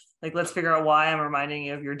good. Like, let's figure out why I'm reminding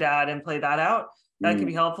you of your dad and play that out. That could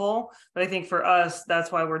be helpful. But I think for us,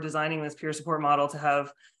 that's why we're designing this peer support model, to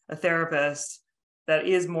have a therapist that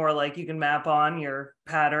is more like you can map on your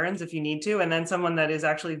patterns if you need to, and then someone that is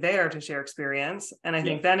actually there to share experience. And I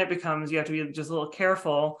think then it becomes, you have to be just a little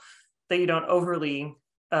careful that you don't overly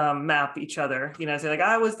map each other, you know, say like,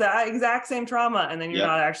 I was the exact same trauma, and then you're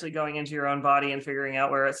not actually going into your own body and figuring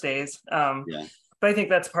out where it stays. But I think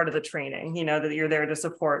that's part of the training, you know, that you're there to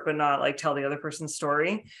support, but not like tell the other person's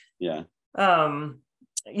story. I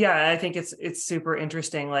think it's super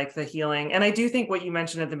interesting, like the healing. And I do think what you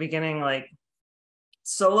mentioned at the beginning, like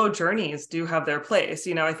solo journeys do have their place.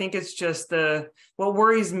 You know, I think it's just what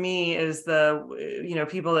worries me is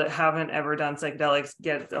people that haven't ever done psychedelics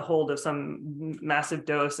get a hold of some massive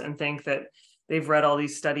dose and think that they've read all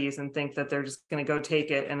these studies and think that they're just going to go take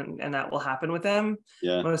it and that will happen with them.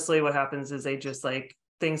 Mostly what happens is they just like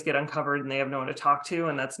things get uncovered and they have no one to talk to,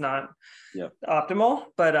 and that's not optimal,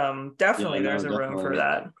 but definitely there's a room for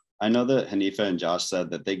that. I know that Hanifa and Josh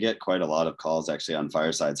said that they get quite a lot of calls actually on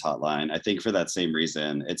Fireside's hotline. I think for that same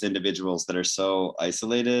reason, it's individuals that are so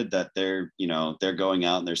isolated that they're going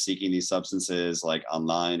out and they're seeking these substances like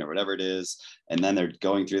online or whatever it is. And then they're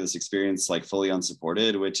going through this experience like fully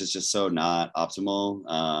unsupported, which is just so not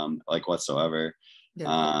optimal, like whatsoever.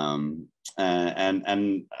 And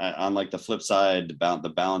on like the flip side, about the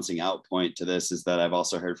balancing out point to this is that I've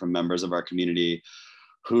also heard from members of our community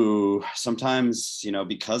who sometimes,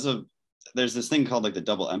 because of, there's this thing called like the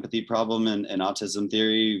double empathy problem in autism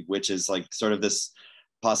theory, which is like sort of this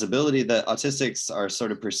possibility that autistics are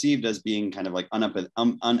sort of perceived as being kind of like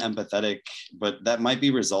unempathetic, but that might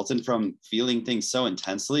be resultant from feeling things so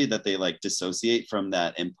intensely that they like dissociate from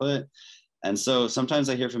that input. And so sometimes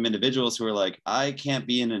I hear from individuals who are like, I can't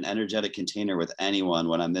be in an energetic container with anyone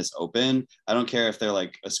when I'm this open. I don't care if they're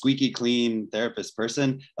like a squeaky clean therapist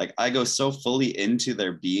person. Like I go so fully into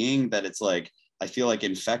their being that it's like, I feel like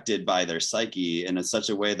infected by their psyche in such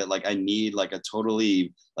a way that like I need like a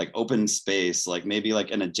totally like open space, like maybe like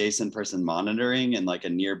an adjacent person monitoring in like a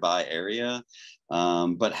nearby area.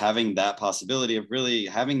 But having that possibility of really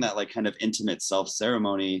having that like kind of intimate self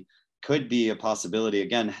ceremony could be a possibility.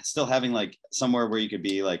 Again, still having like somewhere where you could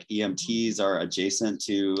be like EMTs are adjacent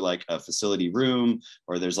to like a facility room,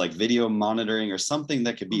 or there's like video monitoring or something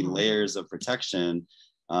that could be layers of protection,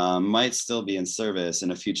 might still be in service in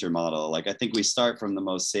a future model. Like I think we start from the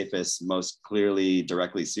most safest, most clearly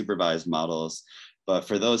directly supervised models. But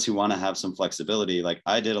for those who want to have some flexibility, like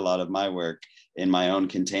I did a lot of my work in my own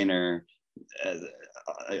container,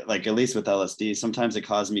 like at least with LSD, sometimes it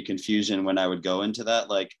caused me confusion when I would go into that,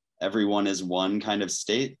 like everyone is one kind of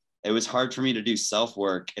state. It was hard for me to do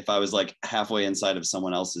self-work if I was like halfway inside of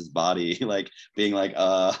someone else's body, like being like,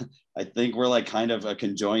 I think we're like kind of a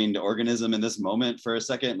conjoined organism in this moment for a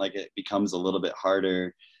second. Like it becomes a little bit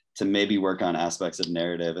harder to maybe work on aspects of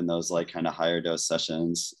narrative in those like kind of higher dose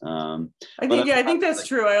sessions. I think that's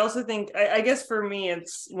true. I also think, I guess for me,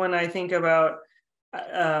 it's when I think about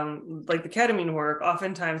like the ketamine work,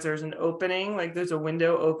 oftentimes there's an opening, like there's a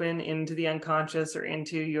window open into the unconscious or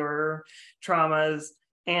into your traumas.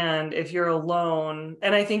 And if you're alone,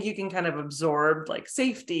 and I think you can kind of absorb like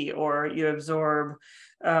safety, or you absorb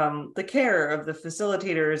the care of the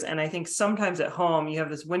facilitators. And I think sometimes at home you have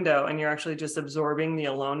this window and you're actually just absorbing the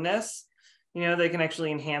aloneness. You know, they can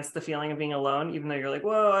actually enhance the feeling of being alone, even though you're like,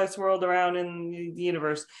 whoa, I swirled around in the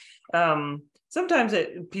universe. Sometimes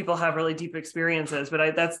people have really deep experiences,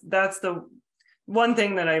 but that's the one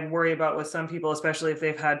thing that I worry about with some people, especially if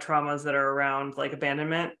they've had traumas that are around like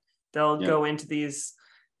abandonment. They'll go into these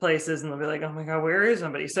places and they'll be like, oh my God, where is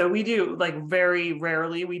somebody? So we do, like, very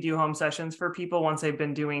rarely we do home sessions for people once they've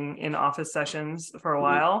been doing in-office sessions for a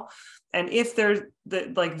while. And if there's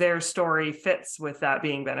like their story fits with that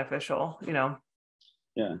being beneficial, you know.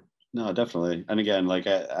 Yeah. No, definitely. And again, like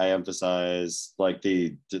I emphasize like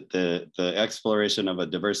the exploration of a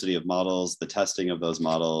diversity of models, the testing of those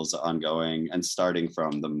models ongoing, and starting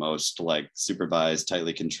from the most like supervised,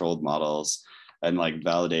 tightly controlled models, and like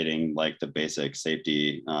validating like the basic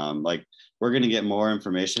safety. Like we're going to get more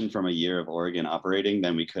information from a year of Oregon operating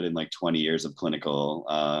than we could in like 20 years of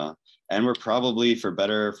clinical. And we're probably, for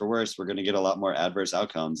better or for worse, we're going to get a lot more adverse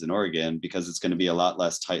outcomes in Oregon because it's going to be a lot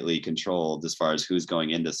less tightly controlled as far as who's going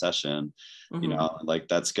into session. You know, like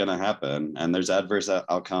that's going to happen. And there's adverse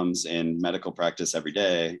outcomes in medical practice every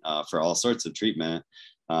day for all sorts of treatment.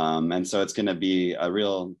 And so it's going to be a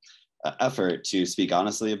real effort to speak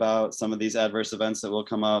honestly about some of these adverse events that will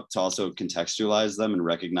come up, to also contextualize them and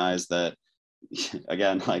recognize that,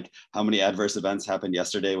 again, like how many adverse events happened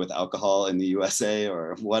yesterday with alcohol in the USA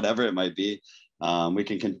or whatever it might be. We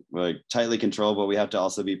can like tightly control, but we have to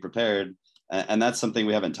also be prepared. And that's something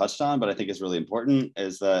we haven't touched on, but I think is really important,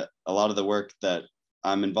 is that a lot of the work that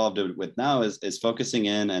I'm involved with now is focusing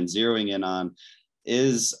in and zeroing in on,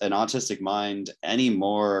 is an autistic mind any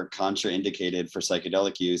more contraindicated for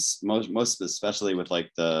psychedelic use, most especially with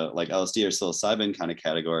like the like LSD or psilocybin kind of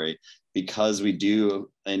category, because we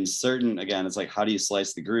do in certain, again, it's like, how do you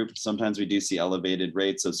slice the group? Sometimes we do see elevated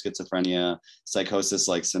rates of schizophrenia, psychosis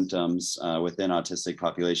like symptoms within autistic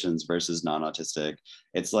populations versus non-autistic.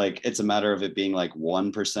 It's like, it's a matter of it being like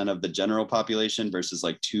 1% of the general population versus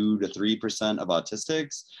like 2 to 3% of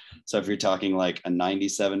autistics. So if you're talking like a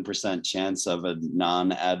 97% chance of a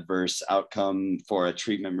non-adverse outcome for a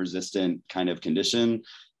treatment resistant kind of condition,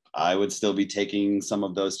 I would still be taking some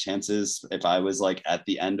of those chances if I was like at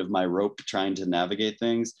the end of my rope trying to navigate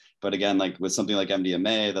things. But again, like with something like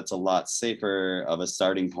MDMA, that's a lot safer of a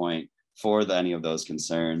starting point for any of those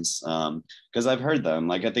concerns. Because I've heard them.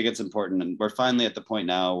 Like, I think it's important, and we're finally at the point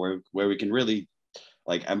now where we can really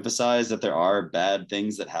like emphasize that there are bad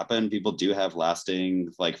things that happen. People do have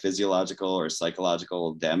lasting like physiological or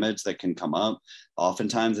psychological damage that can come up.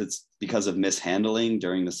 Oftentimes it's because of mishandling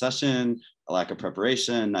during the session, a lack of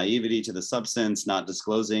preparation, naivety to the substance, not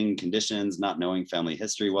disclosing conditions, not knowing family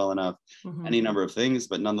history well enough, any number of things.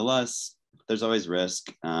 But nonetheless, there's always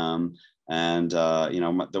risk. You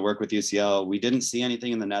know, the work with UCL, we didn't see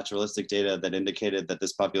anything in the naturalistic data that indicated that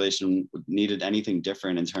this population needed anything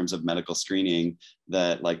different in terms of medical screening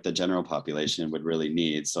that like the general population would really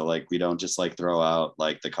need. So like, we don't just like throw out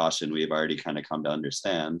like the caution we've already kind of come to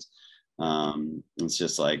understand. It's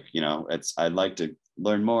just like, you know, I'd like to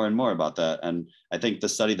learn more and more about that. And I think the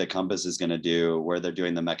study that Compass is going to do, where they're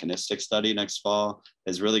doing the mechanistic study next fall,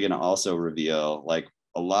 is really going to also reveal like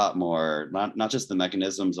a lot more, not just the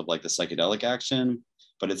mechanisms of like the psychedelic action,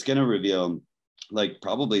 but it's going to reveal like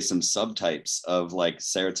probably some subtypes of like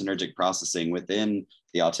serotonergic processing within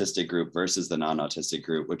the autistic group versus the non-autistic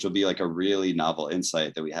group, which will be like a really novel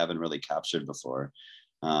insight that we haven't really captured before.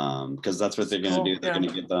 Because that's what they're going to do. They're going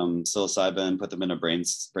to get them psilocybin, put them in a brain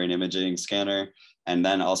imaging scanner, and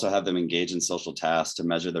then also have them engage in social tasks to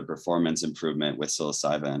measure their performance improvement with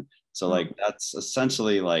psilocybin. So like, that's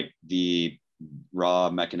essentially like the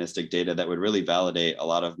raw mechanistic data that would really validate a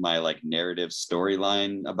lot of my like narrative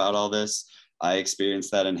storyline about all this. I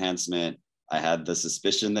experienced that enhancement. I had the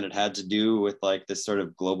suspicion that it had to do with like this sort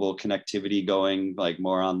of global connectivity going like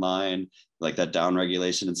more online, like that down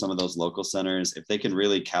regulation in some of those local centers. If they can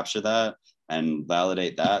really capture that and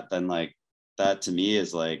validate that, then like that to me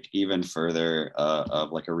is like even further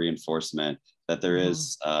of like a reinforcement that there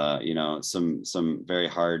is you know, some very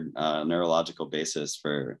hard neurological basis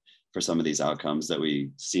for some of these outcomes that we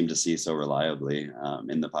seem to see so reliably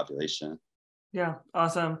in the population. Yeah,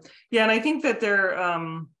 awesome. Yeah, and I think that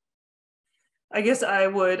I guess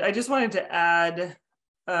I just wanted to add,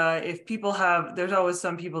 if people have, there's always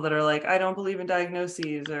some people that are like, I don't believe in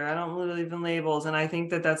diagnoses, or I don't believe in labels. And I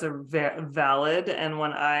think that that's a valid. And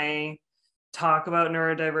when I talk about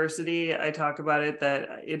neurodiversity, I talk about it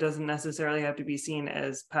that it doesn't necessarily have to be seen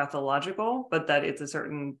as pathological, but that it's a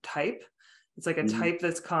certain type. It's like a type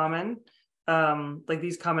that's common, like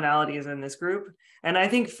these commonalities in this group. And I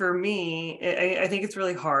think for me, I think it's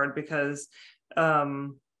really hard because,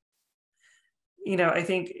 you know, I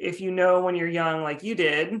think if you know when you're young, like you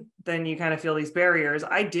did, then you kind of feel these barriers.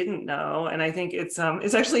 I didn't know. And I think it's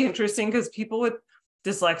actually interesting because people with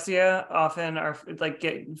dyslexia often are like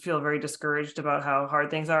feel very discouraged about how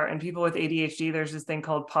hard things are. And people with ADHD, there's this thing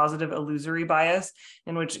called positive illusory bias,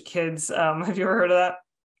 in which kids, have you ever heard of that?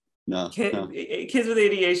 No. Kids with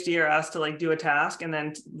ADHD are asked to like do a task and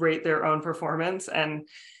then rate their own performance. And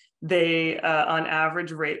they on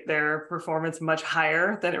average rate their performance much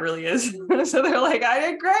higher than it really is. So they're like, I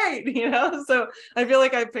did great, you know? So I feel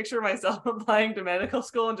like I picture myself applying to medical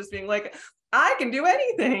school and just being like, I can do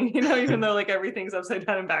anything, you know, even though like everything's upside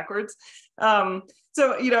down and backwards.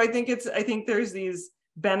 So, you know, I think there's these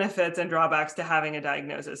benefits and drawbacks to having a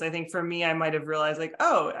diagnosis. I think for me, I might have realized like,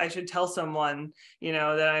 oh, I should tell someone, you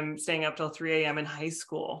know, that I'm staying up till 3 a.m. in high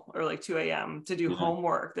school or like 2 a.m. to do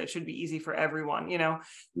homework that should be easy for everyone, you know?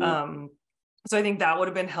 So I think that would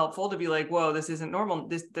have been helpful to be like, whoa, this isn't normal.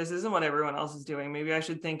 This isn't what everyone else is doing. Maybe I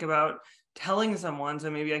should think about telling someone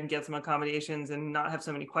so maybe I can get some accommodations and not have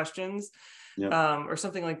so many questions, or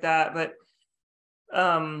something like that. But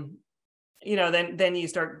you know, then you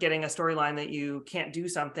start getting a storyline that you can't do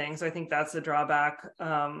something. So I think that's the drawback.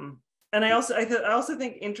 And I also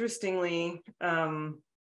think interestingly,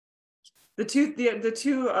 the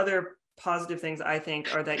two other positive things I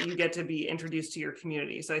think are that you get to be introduced to your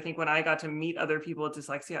community. So I think when I got to meet other people with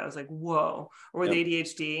dyslexia, I was like, whoa, or with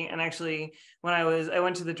ADHD. And actually, when I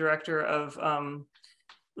went to the director of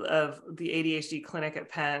the ADHD clinic at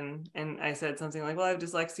Penn, and I said something like, well, I have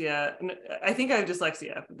dyslexia. And I think I have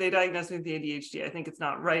dyslexia. They diagnosed me with the ADHD. I think it's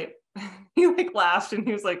not right. He like laughed and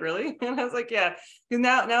he was like, really? And I was like, yeah. Because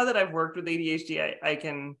now that I've worked with ADHD,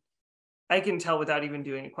 I can tell without even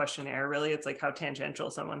doing a questionnaire, really. It's like how tangential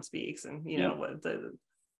someone speaks, and you know what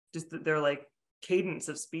their like cadence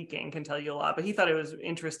of speaking can tell you a lot. But he thought it was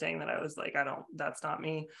interesting that I was like, that's not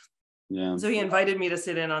me. So he invited me to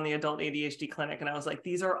sit in on the adult ADHD clinic, and I was like,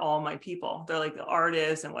 these are all my people. They're like the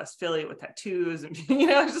artists in West Philly with tattoos, and you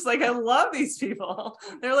know, I was just like, I love these people.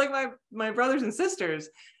 They're like my brothers and sisters.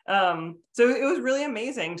 So it was really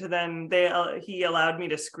amazing to then he allowed me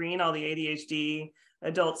to screen all the ADHD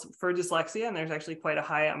adults for dyslexia, and there's actually quite a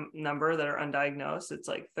high number that are undiagnosed. It's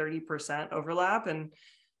like 30% overlap, and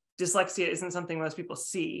dyslexia isn't something most people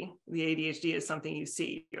see. The ADHD is something you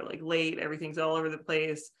see. You're like late, everything's all over the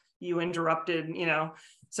place, you interrupted, you know,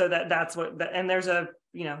 so that's what, and there's a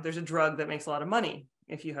drug that makes a lot of money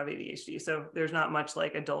if you have ADHD. So there's not much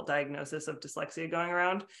like adult diagnosis of dyslexia going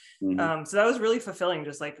around. So that was really fulfilling,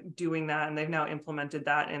 just like doing that. And they've now implemented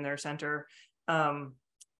that in their center.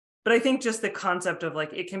 But I think just the concept of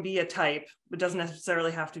like, it can be a type, but doesn't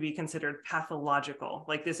necessarily have to be considered pathological.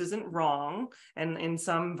 Like this isn't wrong. And in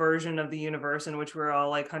some version of the universe in which we're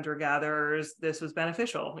all like hunter-gatherers, this was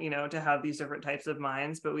beneficial, you know, to have these different types of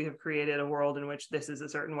minds, but we have created a world in which this is a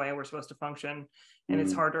certain way we're supposed to function, and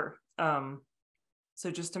it's harder.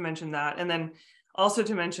 So just to mention that. And then also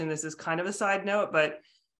to mention, this is kind of a side note, but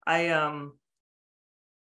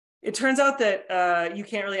it turns out that you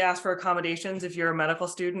can't really ask for accommodations if you're a medical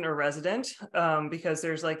student or resident, because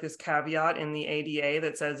there's like this caveat in the ADA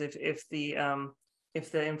that says if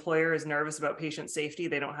the employer is nervous about patient safety,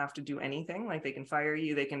 they don't have to do anything. Like they can fire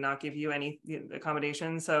you, they can not give you any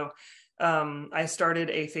accommodations. So I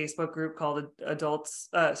started a Facebook group called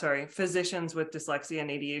Physicians with Dyslexia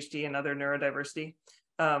and ADHD and Other Neurodiversity,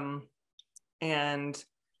 and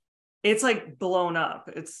it's like blown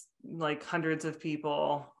up. It's like hundreds of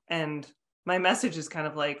people. And my message is kind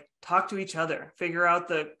of like, talk to each other, figure out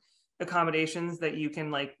the accommodations that you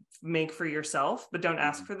can like make for yourself, but don't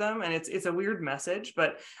ask for them. And it's a weird message,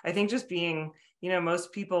 but I think just being, you know,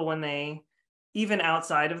 most people, when they, even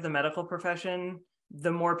outside of the medical profession,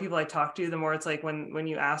 the more people I talk to, the more it's like when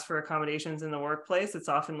you ask for accommodations in the workplace, it's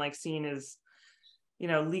often like seen as, you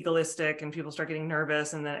know, legalistic, and people start getting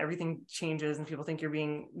nervous, and then everything changes and people think you're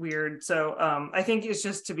being weird. So I think it's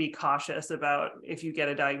just to be cautious about, if you get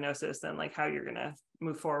a diagnosis, then like how you're going to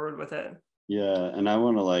move forward with it. Yeah, and I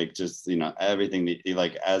want to like just, you know, everything that,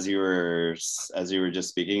 like as you were just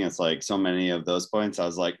speaking, it's like so many of those points I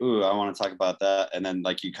was like, ooh, I want to talk about that. And then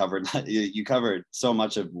like you covered so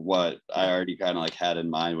much of what I already kind of like had in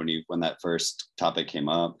mind when that first topic came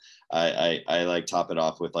up. I like top it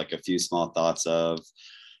off with like a few small thoughts of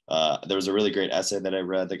there was a really great essay that I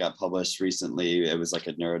read that got published recently. It was like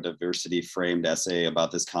a neurodiversity framed essay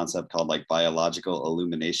about this concept called like biological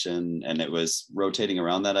illumination. And it was rotating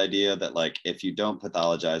around that idea that like, if you don't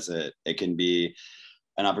pathologize it, it can be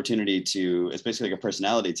an opportunity it's basically like a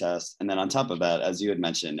personality test. And then on top of that, as you had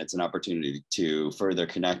mentioned, it's an opportunity to further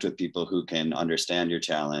connect with people who can understand your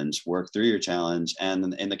challenge, work through your challenge.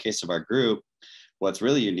 And in the case of our group, what's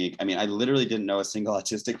really unique, I mean, I literally didn't know a single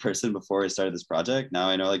autistic person before I started this project. Now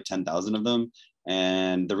I know like 10,000 of them.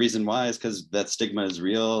 And the reason why is because that stigma is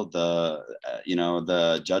real.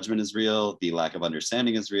 The judgment is real. The lack of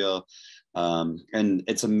understanding is real. And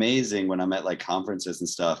it's amazing when I'm at like conferences and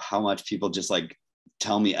stuff, how much people just like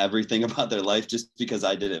tell me everything about their life just because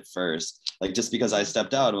I did it first. Like, just because I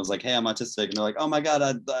stepped out and was like, hey, I'm autistic. And they're like, oh my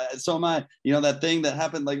God, so am I. You know, that thing that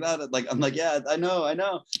happened like that. Like, I'm like, yeah, I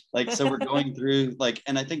know. Like, so we're going through like,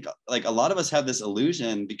 and I think like a lot of us have this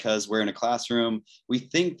illusion because we're in a classroom. I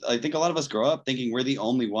think a lot of us grow up thinking we're the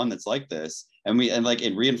only one that's like this. And like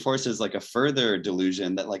it reinforces like a further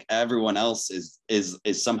delusion that like everyone else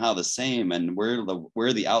is somehow the same and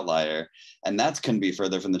we're the outlier, and that can be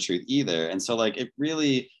further from the truth either. And so like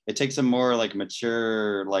it takes a more like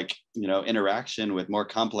mature, like, you know, interaction with more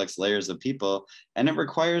complex layers of people, and it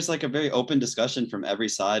requires like a very open discussion from every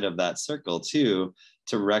side of that circle too,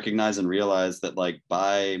 to recognize and realize that like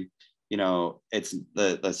by, you know, it's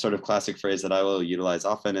the sort of classic phrase that I will utilize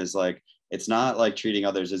often is like, it's not like treating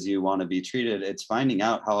others as you want to be treated. It's finding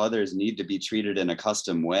out how others need to be treated in a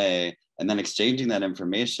custom way and then exchanging that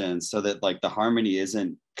information so that like the harmony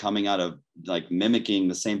isn't coming out of like mimicking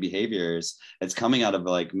the same behaviors. It's coming out of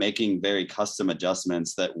like making very custom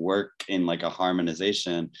adjustments that work in like a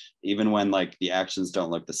harmonization, even when like the actions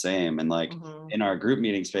don't look the same. And like in our group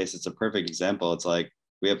meeting space, it's a perfect example. It's like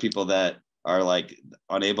we have people that are like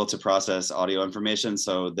unable to process audio information,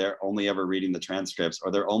 so they're only ever reading the transcripts, or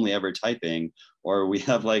they're only ever typing. Or we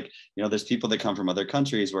have like, you know, there's people that come from other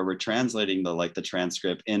countries where we're translating the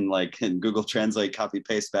transcript in like in Google Translate, copy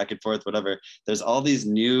paste back and forth, whatever. There's all these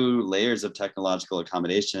new layers of technological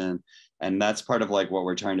accommodation, and that's part of like what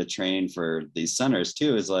we're trying to train for these centers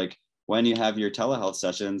too, is like when you have your telehealth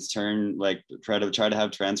sessions, try to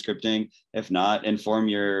have transcripting. If not, inform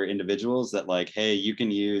your individuals that like, hey, you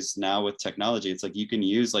can use now with technology, it's like you can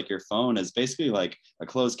use like your phone as basically like a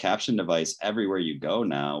closed caption device everywhere you go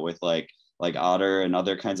now, with like Otter and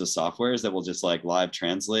other kinds of softwares that will just like live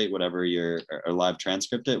translate whatever or live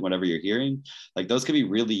transcript it, whatever you're hearing. Like those could be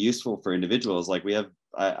really useful for individuals. Like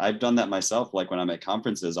I've done that myself. Like when I'm at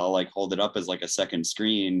conferences, I'll like hold it up as like a second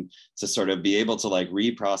screen to sort of be able to like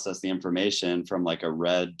reprocess the information from like a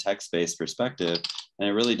read text-based perspective. And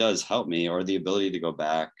it really does help me, or the ability to go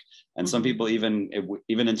back. And some people, even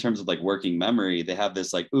in terms of like working memory, they have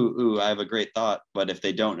this like, ooh, I have a great thought. But if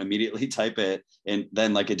they don't immediately type it in,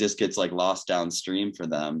 then like it just gets like lost downstream for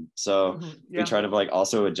them. So we try to like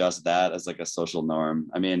also adjust that as like a social norm.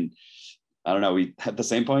 I mean, I don't know, we at the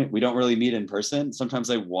same point, we don't really meet in person. Sometimes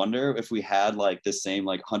I wonder if we had like the same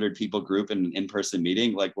like 100 people group in an in-person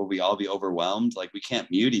meeting, like will we all be overwhelmed? Like we can't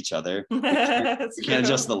mute each other. We can't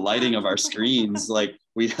adjust the lighting of our screens. Like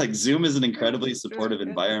Zoom is an incredibly supportive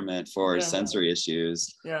environment for sensory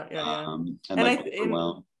issues. And like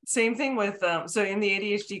same thing with so in the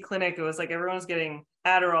ADHD clinic, it was like everyone's getting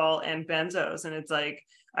Adderall and benzos, and it's like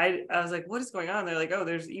I was like, what is going on? They're like, oh,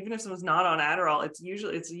 there's, even if someone's not on Adderall, it's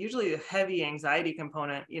usually a heavy anxiety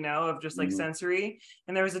component, you know, of just like sensory.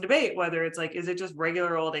 And there was a debate whether it's like, is it just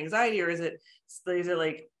regular old anxiety, or is it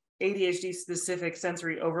like ADHD specific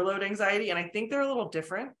sensory overload anxiety? And I think they're a little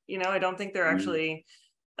different, you know. I don't think they're actually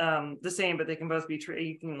the same, but they can both be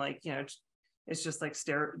you can like, you know, it's just like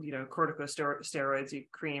corticosteroids,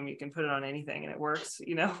 cream, you can put it on anything and it works,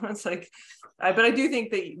 you know. It's like but I do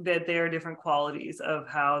think that there are different qualities of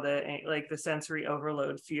how the sensory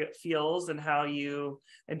overload feels, and how you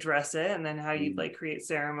address it, and then how you like create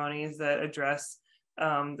ceremonies that address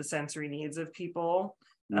the sensory needs of people.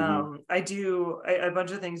 A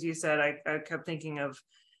bunch of things you said, I kept thinking of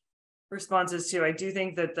responses to. I do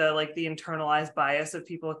think that the internalized bias of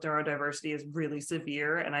people with neurodiversity is really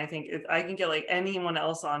severe, and I think if I can get like anyone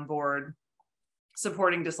else on board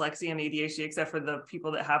supporting dyslexia and ADHD except for the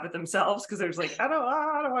people that have it themselves, because there's like I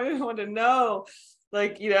don't want to know,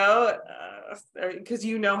 like, you know, because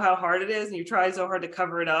you know how hard it is, and you try so hard to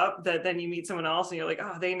cover it up that then you meet someone else and you're like,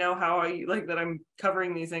 oh, they know how I like that I'm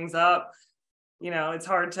covering these things up. You know, it's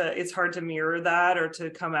hard to mirror that or to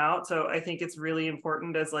come out. So I think it's really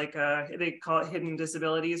important as like they call it hidden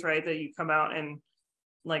disabilities, right? That you come out and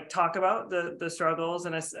like talk about the struggles.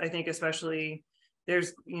 And I think especially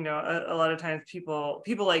there's, you know, a lot of times people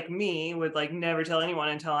like me would like never tell anyone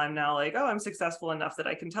until I'm now like, oh, I'm successful enough that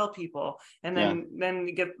I can tell people. And then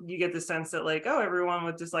you get the sense that like, oh, everyone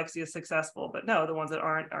with dyslexia is successful, but no, the ones that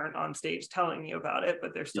aren't on stage telling you about it,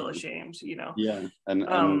 but they're still ashamed, you know? Yeah.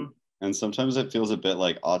 And sometimes it feels a bit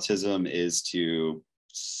like autism is to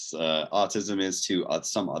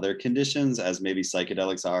some other conditions as maybe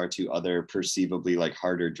psychedelics are to other perceivably like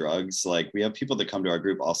harder drugs. Like we have people that come to our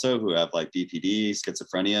group also who have like BPD,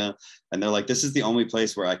 schizophrenia, and they're like, this is the only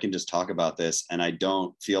place where I can just talk about this and I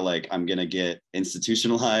don't feel like I'm gonna get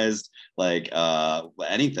institutionalized, like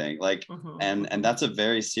anything, like and that's a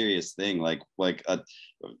very serious thing. Like a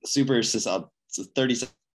super 30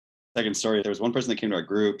 second story, there was one person that came to our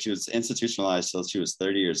group. She was institutionalized till she was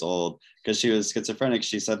 30 years old because she was schizophrenic.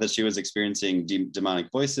 She said that she was experiencing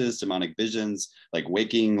demonic voices, demonic visions, like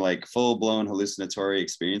waking, like full-blown hallucinatory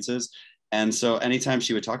experiences. And so anytime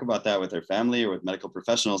she would talk about that with her family or with medical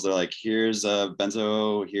professionals, they're like, here's a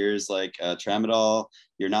benzo, here's like a tramadol.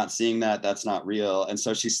 You're not seeing that. That's not real. And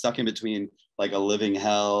so she's stuck in between like a living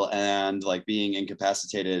hell and like being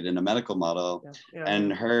incapacitated in a medical model.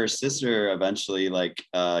 And her sister eventually like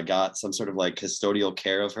got some sort of like custodial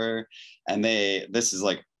care of her. And this is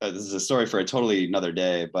a story for a totally another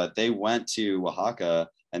day, but they went to Oaxaca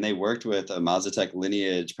and they worked with a Mazatec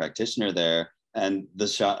lineage practitioner there. And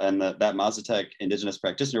that Mazatec indigenous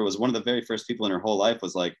practitioner was one of the very first people in her whole life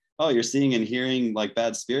was like, oh, you're seeing and hearing like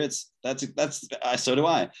bad spirits. That's so do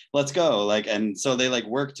I. Let's go. Like, and so they like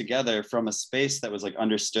worked together from a space that was like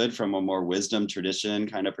understood from a more wisdom tradition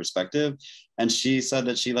kind of perspective. And she said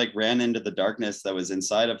that she like ran into the darkness that was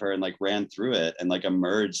inside of her and like ran through it and like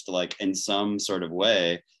emerged like in some sort of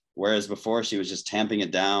way. Whereas before she was just tamping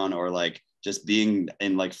it down or like just being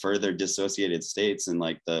in like further dissociated states in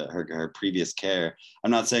like her previous care. I'm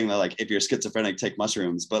not saying that like if you're schizophrenic, take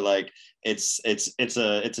mushrooms, but like it's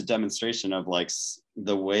a demonstration of like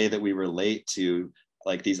the way that we relate to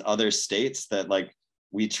like these other states that like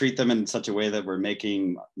we treat them in such a way that we're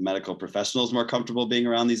making medical professionals more comfortable being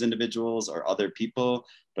around these individuals or other people,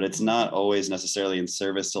 but it's not always necessarily in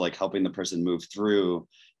service to like helping the person move through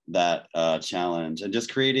that challenge and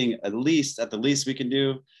just creating at the least we can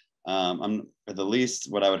do. At the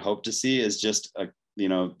least, what I would hope to see is just that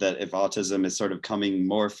if autism is sort of coming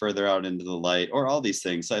more further out into the light, or all these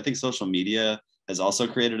things. So I think social media has also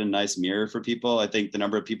created a nice mirror for people. I think the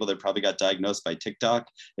number of people that probably got diagnosed by TikTok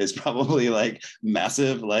is probably like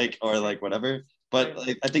massive, like or like whatever. But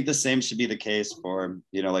like, I think the same should be the case for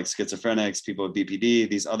like schizophrenics, people with BPD,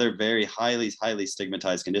 these other very highly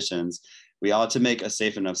stigmatized conditions. We ought to make a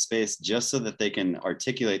safe enough space just so that they can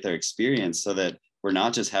articulate their experience, so that we're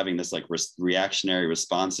not just having this like reactionary,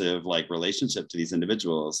 responsive like relationship to these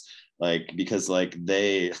individuals, like because like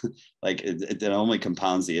they like it only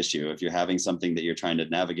compounds the issue. If you're having something that you're trying to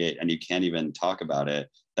navigate and you can't even talk about it,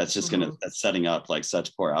 that's just that's setting up like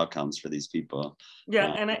such poor outcomes for these people.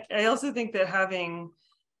 Yeah, and I also think that having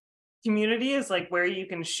community is like where you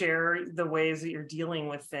can share the ways that you're dealing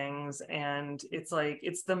with things, and it's like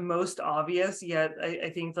it's the most obvious yet I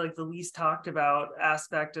think like the least talked about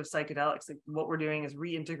aspect of psychedelics. Like what we're doing is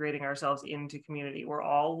reintegrating ourselves into community. We're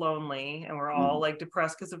all lonely and we're all like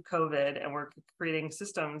depressed because of COVID, and we're creating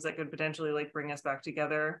systems that could potentially like bring us back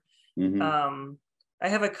together. I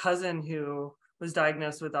have a cousin who was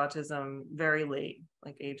diagnosed with autism very late,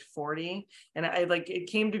 like age 40. And I like, it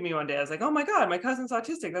came to me one day, I was like, oh my God, my cousin's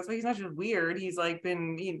autistic. That's why he's not just weird. He's like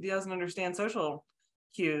he doesn't understand social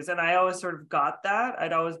cues. And I always sort of got that.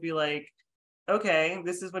 I'd always be like, okay,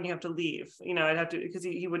 this is when you have to leave. I'd have to, because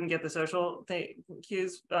he wouldn't get the social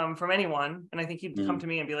cues from anyone. And I think he'd come to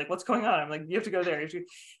me and be like, what's going on? I'm like, you have to go there.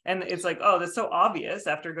 And it's like, oh, that's so obvious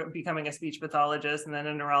after becoming a speech pathologist and then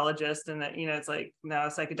a neurologist. And that, it's like now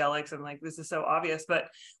psychedelics. I'm like, this is so obvious. But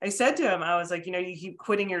I said to him, I was like, you keep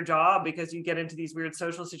quitting your job because you get into these weird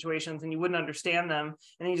social situations and you wouldn't understand them. And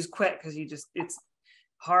then you just quit because it's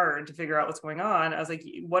hard to figure out what's going on. I was like,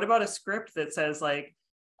 what about a script that says like,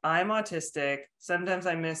 I'm autistic. Sometimes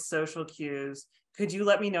I miss social cues. Could you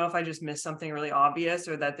let me know if I just missed something really obvious,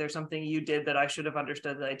 or that there's something you did that I should have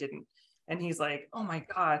understood that I didn't? And he's like, oh my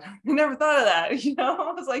God, I never thought of that.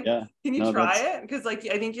 I was like, can you try it? Because like,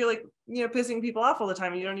 I think you're like, pissing people off all the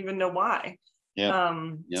time and you don't even know why.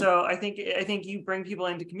 So I think you bring people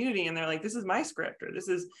into community and they're like, this is my script, or this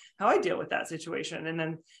is how I deal with that situation. And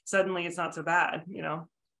then suddenly it's not so bad,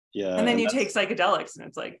 and then you take psychedelics and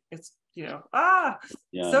it's like, it's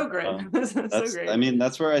so great. So great. I mean,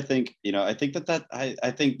 that's where I think, I think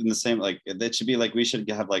I think in the same, like that should be like, we should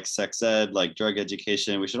have like sex ed, like drug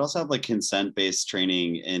education. We should also have like consent-based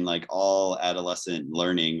training in like all adolescent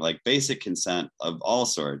learning, like basic consent of all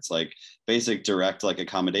sorts, like basic direct like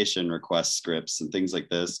accommodation request scripts and things like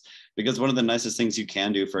this. Because one of the nicest things you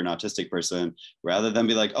can do for an autistic person, rather than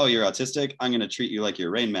be like, oh, you're autistic, I'm going to treat you like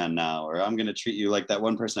you're Rain Man now, or I'm going to treat you like that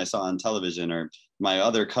one person I saw on television, or my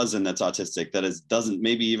other cousin that's autistic that doesn't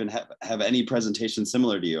maybe even have any presentation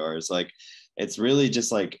similar to yours. Like, it's really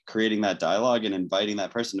just like creating that dialogue and inviting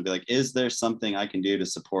that person to be like, is there something I can do to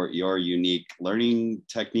support your unique learning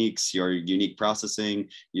techniques, your unique processing,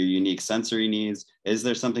 your unique sensory needs? Is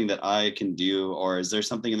there something that I can do, or is there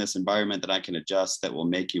something in this environment that I can adjust that will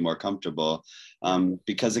make you more comfortable?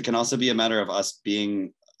 Because it can also be a matter of us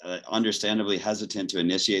being understandably hesitant to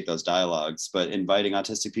initiate those dialogues, but inviting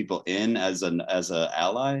autistic people in as a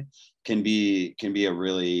ally can be a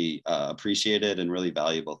really appreciated and really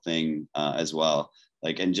valuable thing as well.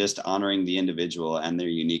 Like, and just honoring the individual and their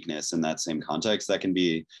uniqueness in that same context, that can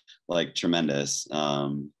be like tremendous,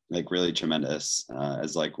 like really tremendous,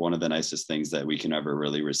 as like one of the nicest things that we can ever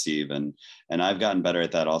really receive. And I've gotten better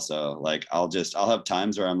at that also. Like, I'll have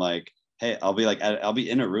times where I'm like, hey, I'll be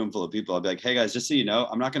in a room full of people. I'll be like, hey guys, just so you know,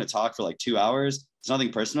 I'm not going to talk for like 2 hours. It's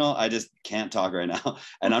nothing personal. I just can't talk right now.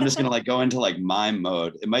 And I'm just going to like go into like mime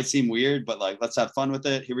mode. It might seem weird, but like, let's have fun with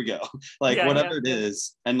it. Here we go. Like, whatever it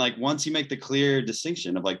is. And like, once you make the clear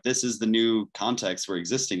distinction of like, this is the new context we're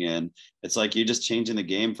existing in, it's like, you're just changing the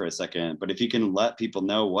game for a second. But if you can let people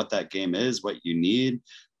know what that game is, what you need,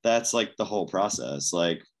 that's like the whole process.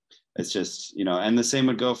 Like, it's just, you know, and the same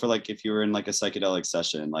would go for like, if you were in like a psychedelic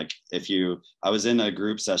session, like I was in a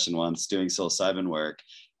group session once doing psilocybin work,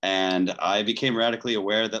 and I became radically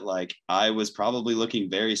aware that like, I was probably looking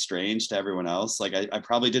very strange to everyone else. Like I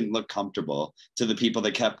probably didn't look comfortable to the people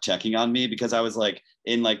that kept checking on me, because I was like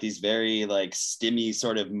in like these very like stimmy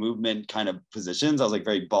sort of movement kind of positions. I was like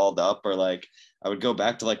very balled up, or like I would go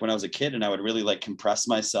back to like when I was a kid and I would really like compress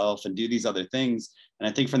myself and do these other things. And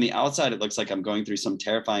I think from the outside, it looks like I'm going through some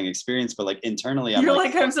terrifying experience, but like internally, You're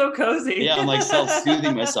like I'm so cozy. Yeah, I'm like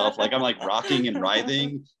self-soothing myself. Like I'm like rocking and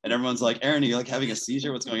writhing, and everyone's like, Aaron, are you like having a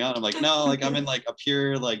seizure? What's going on? I'm like, no, like I'm in like a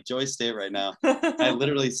pure like joy state right now. I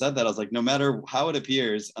literally said that. I was like, no matter how it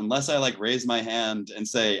appears, unless I like raise my hand and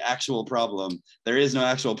say actual problem, there is no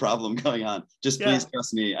actual problem going on. Just please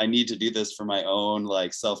trust me. I need to do this for my own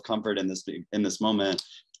like self-comfort in this moment.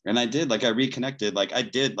 And I did, like I reconnected, like I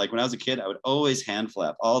did, like when I was a kid, I would always hand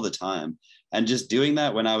flap all the time. And just doing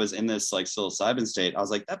that when I was in this like psilocybin state, I was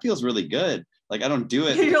like, that feels really good. Like I don't do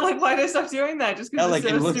it. You're like, why did I stop doing that? Just because Like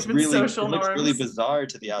it looks really bizarre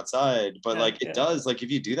to the outside, but like it does. Like if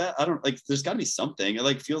you do that, I don't like. There's got to be something. It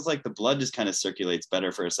like feels like the blood just kind of circulates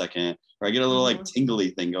better for a second, or I get a little like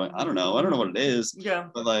tingly thing going. I don't know what it is. Yeah.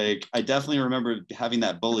 But like I definitely remember having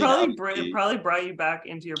that bully. Probably brought you back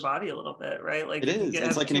into your body a little bit, right? Like it is.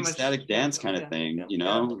 It's like an ecstatic dance kind of thing, you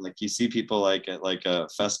know. Like you see people like at like a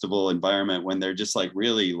festival environment when they're just like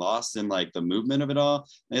really lost in like the movement of it all.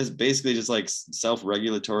 And it's basically just like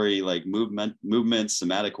self-regulatory like movement,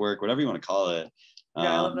 somatic work, whatever you want to call it.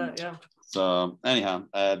 I love that. Yeah. So anyhow,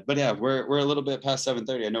 but yeah, we're a little bit past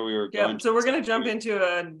 7:30. I know we were going. So we're going to jump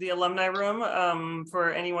into the alumni room.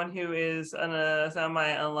 For anyone who is a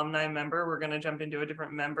SoundMind alumni member, we're going to jump into a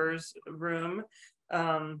different members room.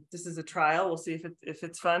 This is a trial. We'll see if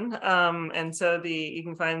it's fun. And so you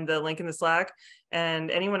can find the link in the Slack,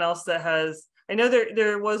 and anyone else that has. I know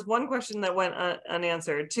there was one question that went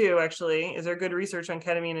unanswered too, actually. Is there good research on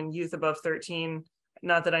ketamine in youth above 13?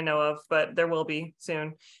 Not that I know of, but there will be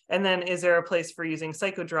soon. And then is there a place for using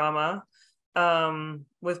psychodrama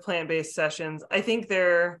with plant-based sessions? I think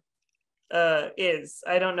there is.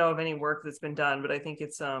 I don't know of any work that's been done, but I think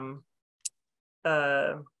it's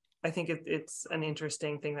it's an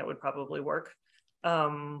interesting thing that would probably work.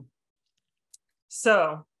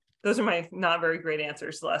 So those are my not very great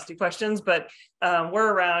answers to the last two questions, but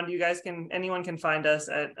we're around. You guys anyone can find us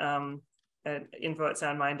at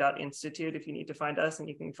info@soundmind.institute if you need to find us, and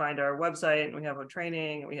you can find our website, and we have a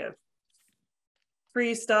training, and we have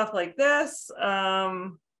free stuff like this.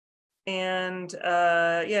 And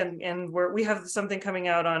we have something coming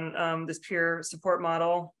out on this peer support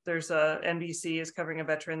model. There's NBC is covering a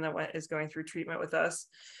veteran that is going through treatment with us.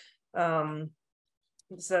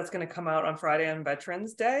 So that's going to come out on Friday on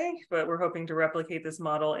Veterans Day, but we're hoping to replicate this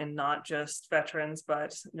model in not just veterans,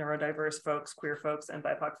 but neurodiverse folks, queer folks, and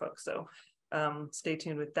BIPOC folks. So stay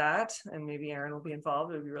tuned with that, and maybe Aaron will be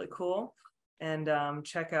involved. It would be really cool. And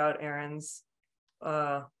check out Aaron's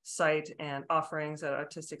site and offerings at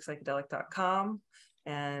autisticpsychedelic.com.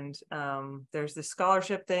 And there's this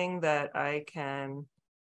scholarship thing that I can,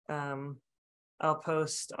 I'll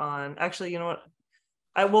post on, actually, you know what?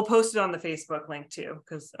 I will post it on the Facebook link too,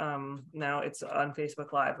 because now it's on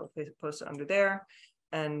Facebook Live. We'll post it under there.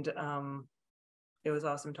 And it was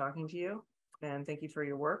awesome talking to you. And thank you for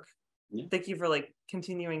your work. Yeah. Thank you for like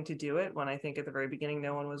continuing to do it when I think at the very beginning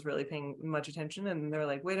no one was really paying much attention, and they're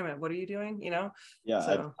like, wait a minute, what are you doing? You know? Yeah,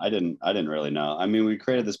 so. I didn't really know. I mean, we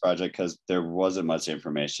created this project because there wasn't much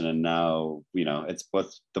information, and now, you know, it's what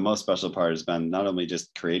the most special part has been not only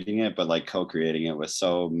just creating it, but like co-creating it with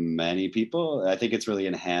so many people. I think it's really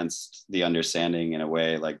enhanced the understanding in a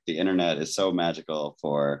way. Like the internet is so magical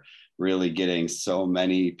for really getting so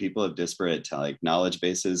many people of disparate like knowledge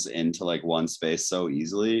bases into like one space so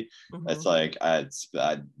easily. It's like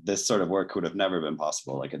this sort of work would have never been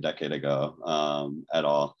possible like a decade ago at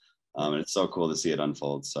all. And it's so cool to see it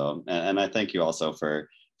unfold. So, and I thank you also for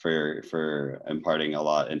imparting a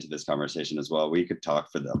lot into this conversation as well. We could talk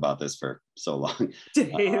about this for so long.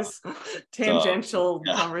 Days, tangential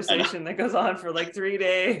yeah, conversation that goes on for like 3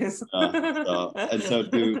 days. So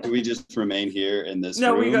do we just remain here in this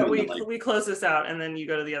No, room? we close this out and then you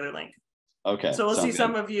go to the other link. Okay. So we'll see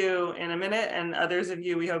some of you in a minute, and others of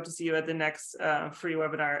you, we hope to see you at the next free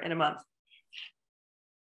webinar in a month.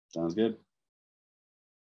 Sounds good.